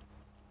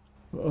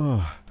so.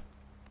 Ugh.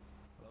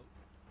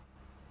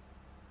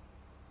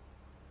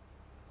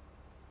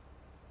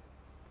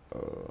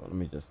 Let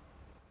me just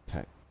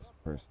text this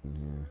person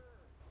here.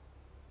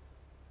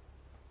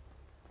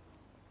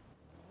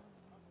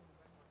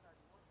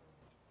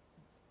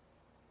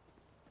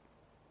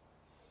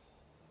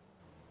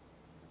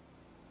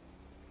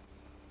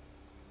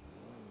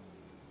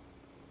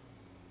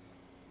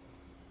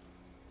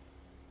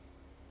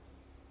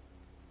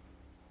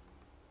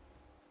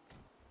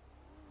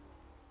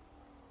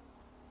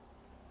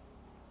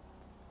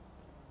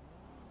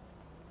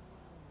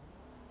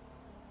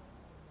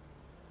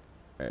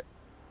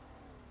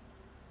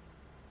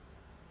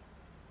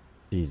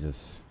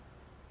 Jesus.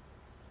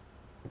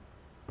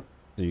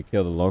 So you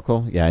killed a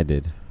local? Yeah, I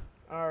did.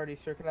 Alrighty,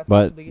 sir. Could I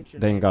But possibly get your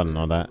they ain't name gotta for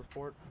know the that.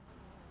 report?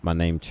 My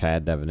name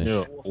Chad Devonish.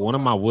 Yo, one of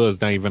my wheels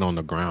not even on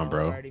the ground,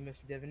 bro. Alrighty,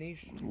 Mr.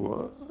 Devonish.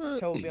 What?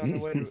 Tow will be on the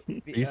way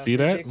to You see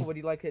that? vehicle. Would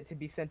you like it to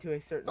be sent to a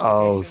certain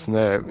Oh location?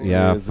 snap!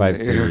 Yeah, it's in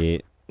the air.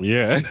 538.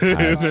 Yeah,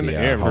 it's in the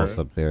air, bro. House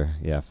up there.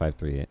 Yeah,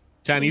 538.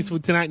 Chinese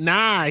food tonight?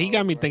 Nah, he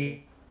got me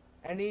thinking.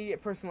 Any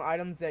personal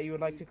items that you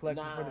would like to collect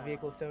before the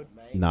vehicle is towed?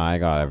 Nah, I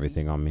got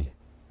everything on me.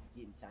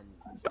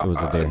 It was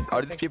a day.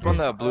 Are these people in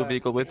the blue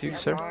vehicle with you,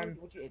 sir?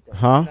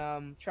 Huh?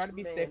 And, try to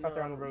be safe out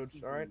there on the roads,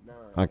 alright?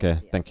 Okay,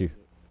 thank you.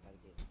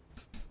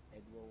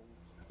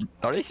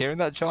 Are you hearing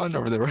that, John,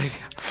 over the radio?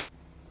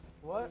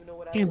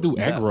 What? Can't do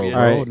Yeah, aggro, yeah. bro.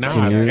 Alright, Nah,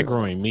 can you-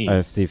 aggroing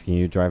me. Steve, can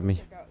you drive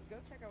me?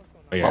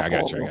 Oh, yeah, I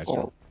got you. I got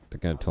you. They're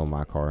gonna tow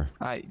my car.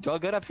 Alright, y'all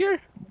good up here?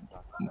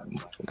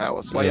 That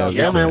was Why y'all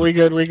Yeah, man, we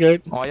good. We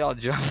good. Why y'all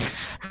jump?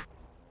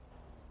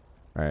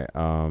 Alright,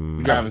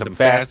 We driving some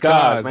fast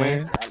cars,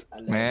 man.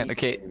 Man,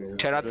 okay,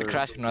 try not to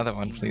crash another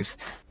one, please.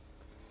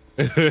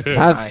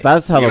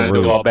 that's hella Gonna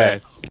do our rude.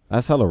 best.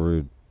 That's hella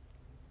rude.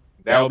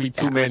 That would be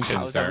two How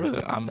mentions, is that sir.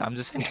 rude? I'm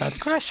just saying try not to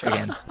crash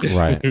again.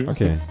 Right.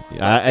 Okay.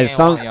 Saying It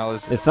sounds. why y'all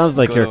is It sounds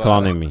like go you're to,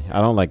 calling me. I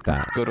don't like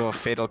that. Go to a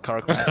fatal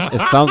car crash.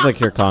 It sounds like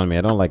you're calling me.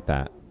 I don't like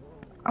that.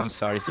 I'm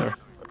sorry, sir.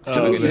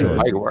 Oh, Get man.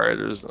 bike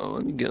riders.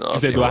 Let me get He off.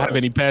 said, do your I have ride.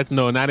 any pets?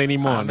 No, not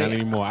anymore. I Not mean,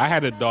 anymore. I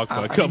had a dog for I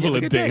a mean, couple you have a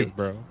of good days, day.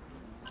 bro.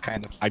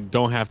 Kind of. I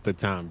don't have the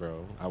time,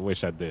 bro. I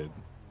wish I did.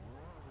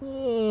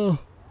 All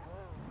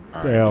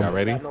right, Damn. y'all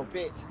ready? Got no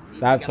bitch. See,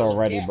 That's got a little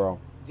already, cat. bro.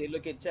 Jay,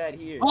 look at Chad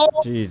here. Oh,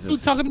 Jesus. you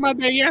talking about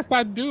that? Yes,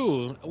 I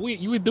do.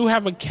 You do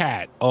have a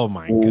cat. Oh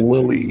my goodness.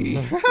 Willie.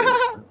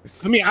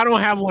 I mean, I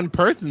don't have one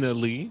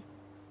personally.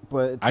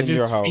 But it's I in your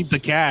just house. feed the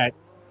cat.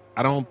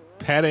 I don't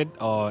pet it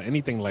or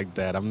anything like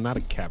that. I'm not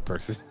a cat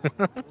person.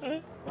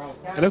 And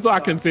that's why I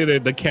consider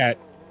the cat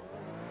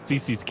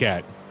Cece's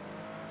cat.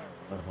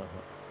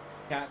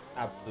 Cats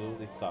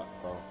absolutely suck,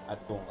 bro. I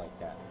don't like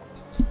cats.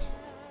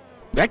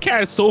 That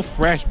cat is so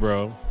fresh,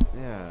 bro.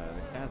 Yeah,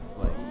 the cats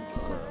like,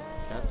 bro.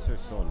 Cats are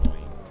so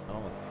annoying. I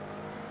don't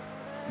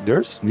like.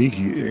 They're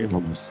sneaky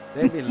animals.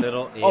 They be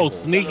little. Oh, able.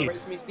 sneaky.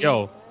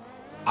 Yo,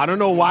 I don't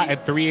know why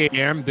at 3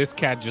 a.m. this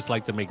cat just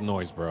like to make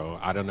noise, bro.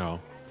 I don't know.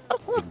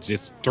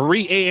 Just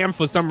 3 a.m.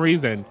 for some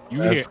reason.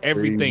 You hear That's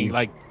everything. crazy.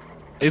 Like,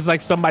 it's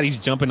like somebody's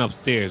jumping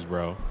upstairs,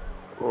 bro.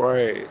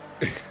 Right.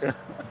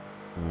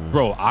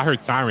 Bro, I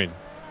heard siren.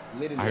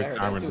 Literally, I heard that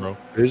siren, too. bro.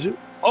 Is it?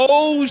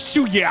 Oh,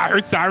 shoot. Yeah, I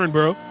heard siren,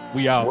 bro.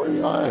 We out. Where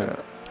y'all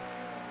at?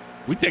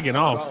 We taking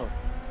I'm off. gone.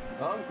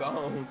 I'm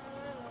gone.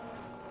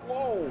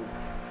 Whoa.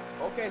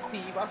 Okay,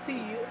 Steve, I see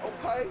you.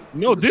 Okay.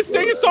 No, this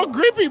thing is so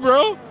creepy,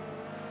 bro.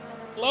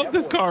 Love That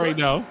this boy car right cut.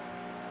 now.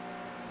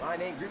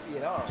 Mine ain't grippy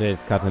at all.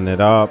 Jay's cutting it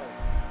up.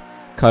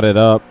 Cut it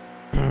up.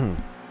 Yeah,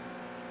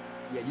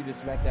 you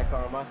just smacked that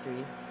car on my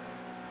screen.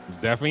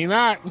 Definitely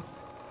not.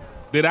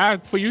 Did I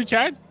for you,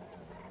 Chad?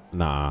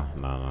 Nah.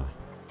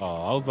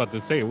 Oh, I was about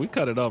to say, we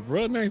cut it up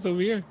real nice over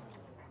here.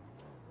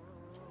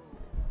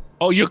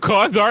 Oh, your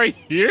car's already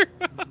here?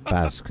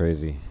 That's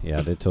crazy.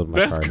 Yeah, they told my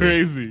That's car.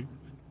 crazy.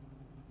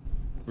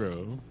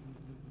 Bro,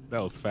 that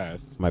was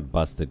fast. My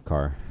busted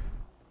car.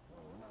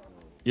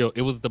 Yo,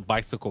 it was the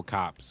bicycle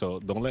cop, so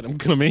don't let him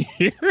come in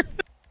here.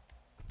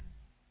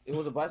 It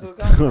was a bicycle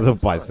cop? The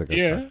bicycle.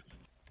 Yeah.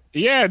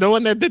 Yeah, the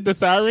one that did the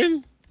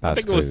siren. I That's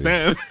think it was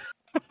crazy.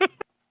 Sam.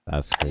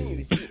 That's I didn't even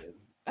crazy. see him.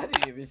 I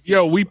didn't even see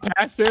Yo, him. we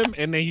passed him,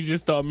 and then he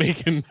just started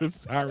making the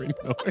siren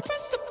noise.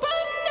 Press the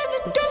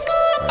button and the doors go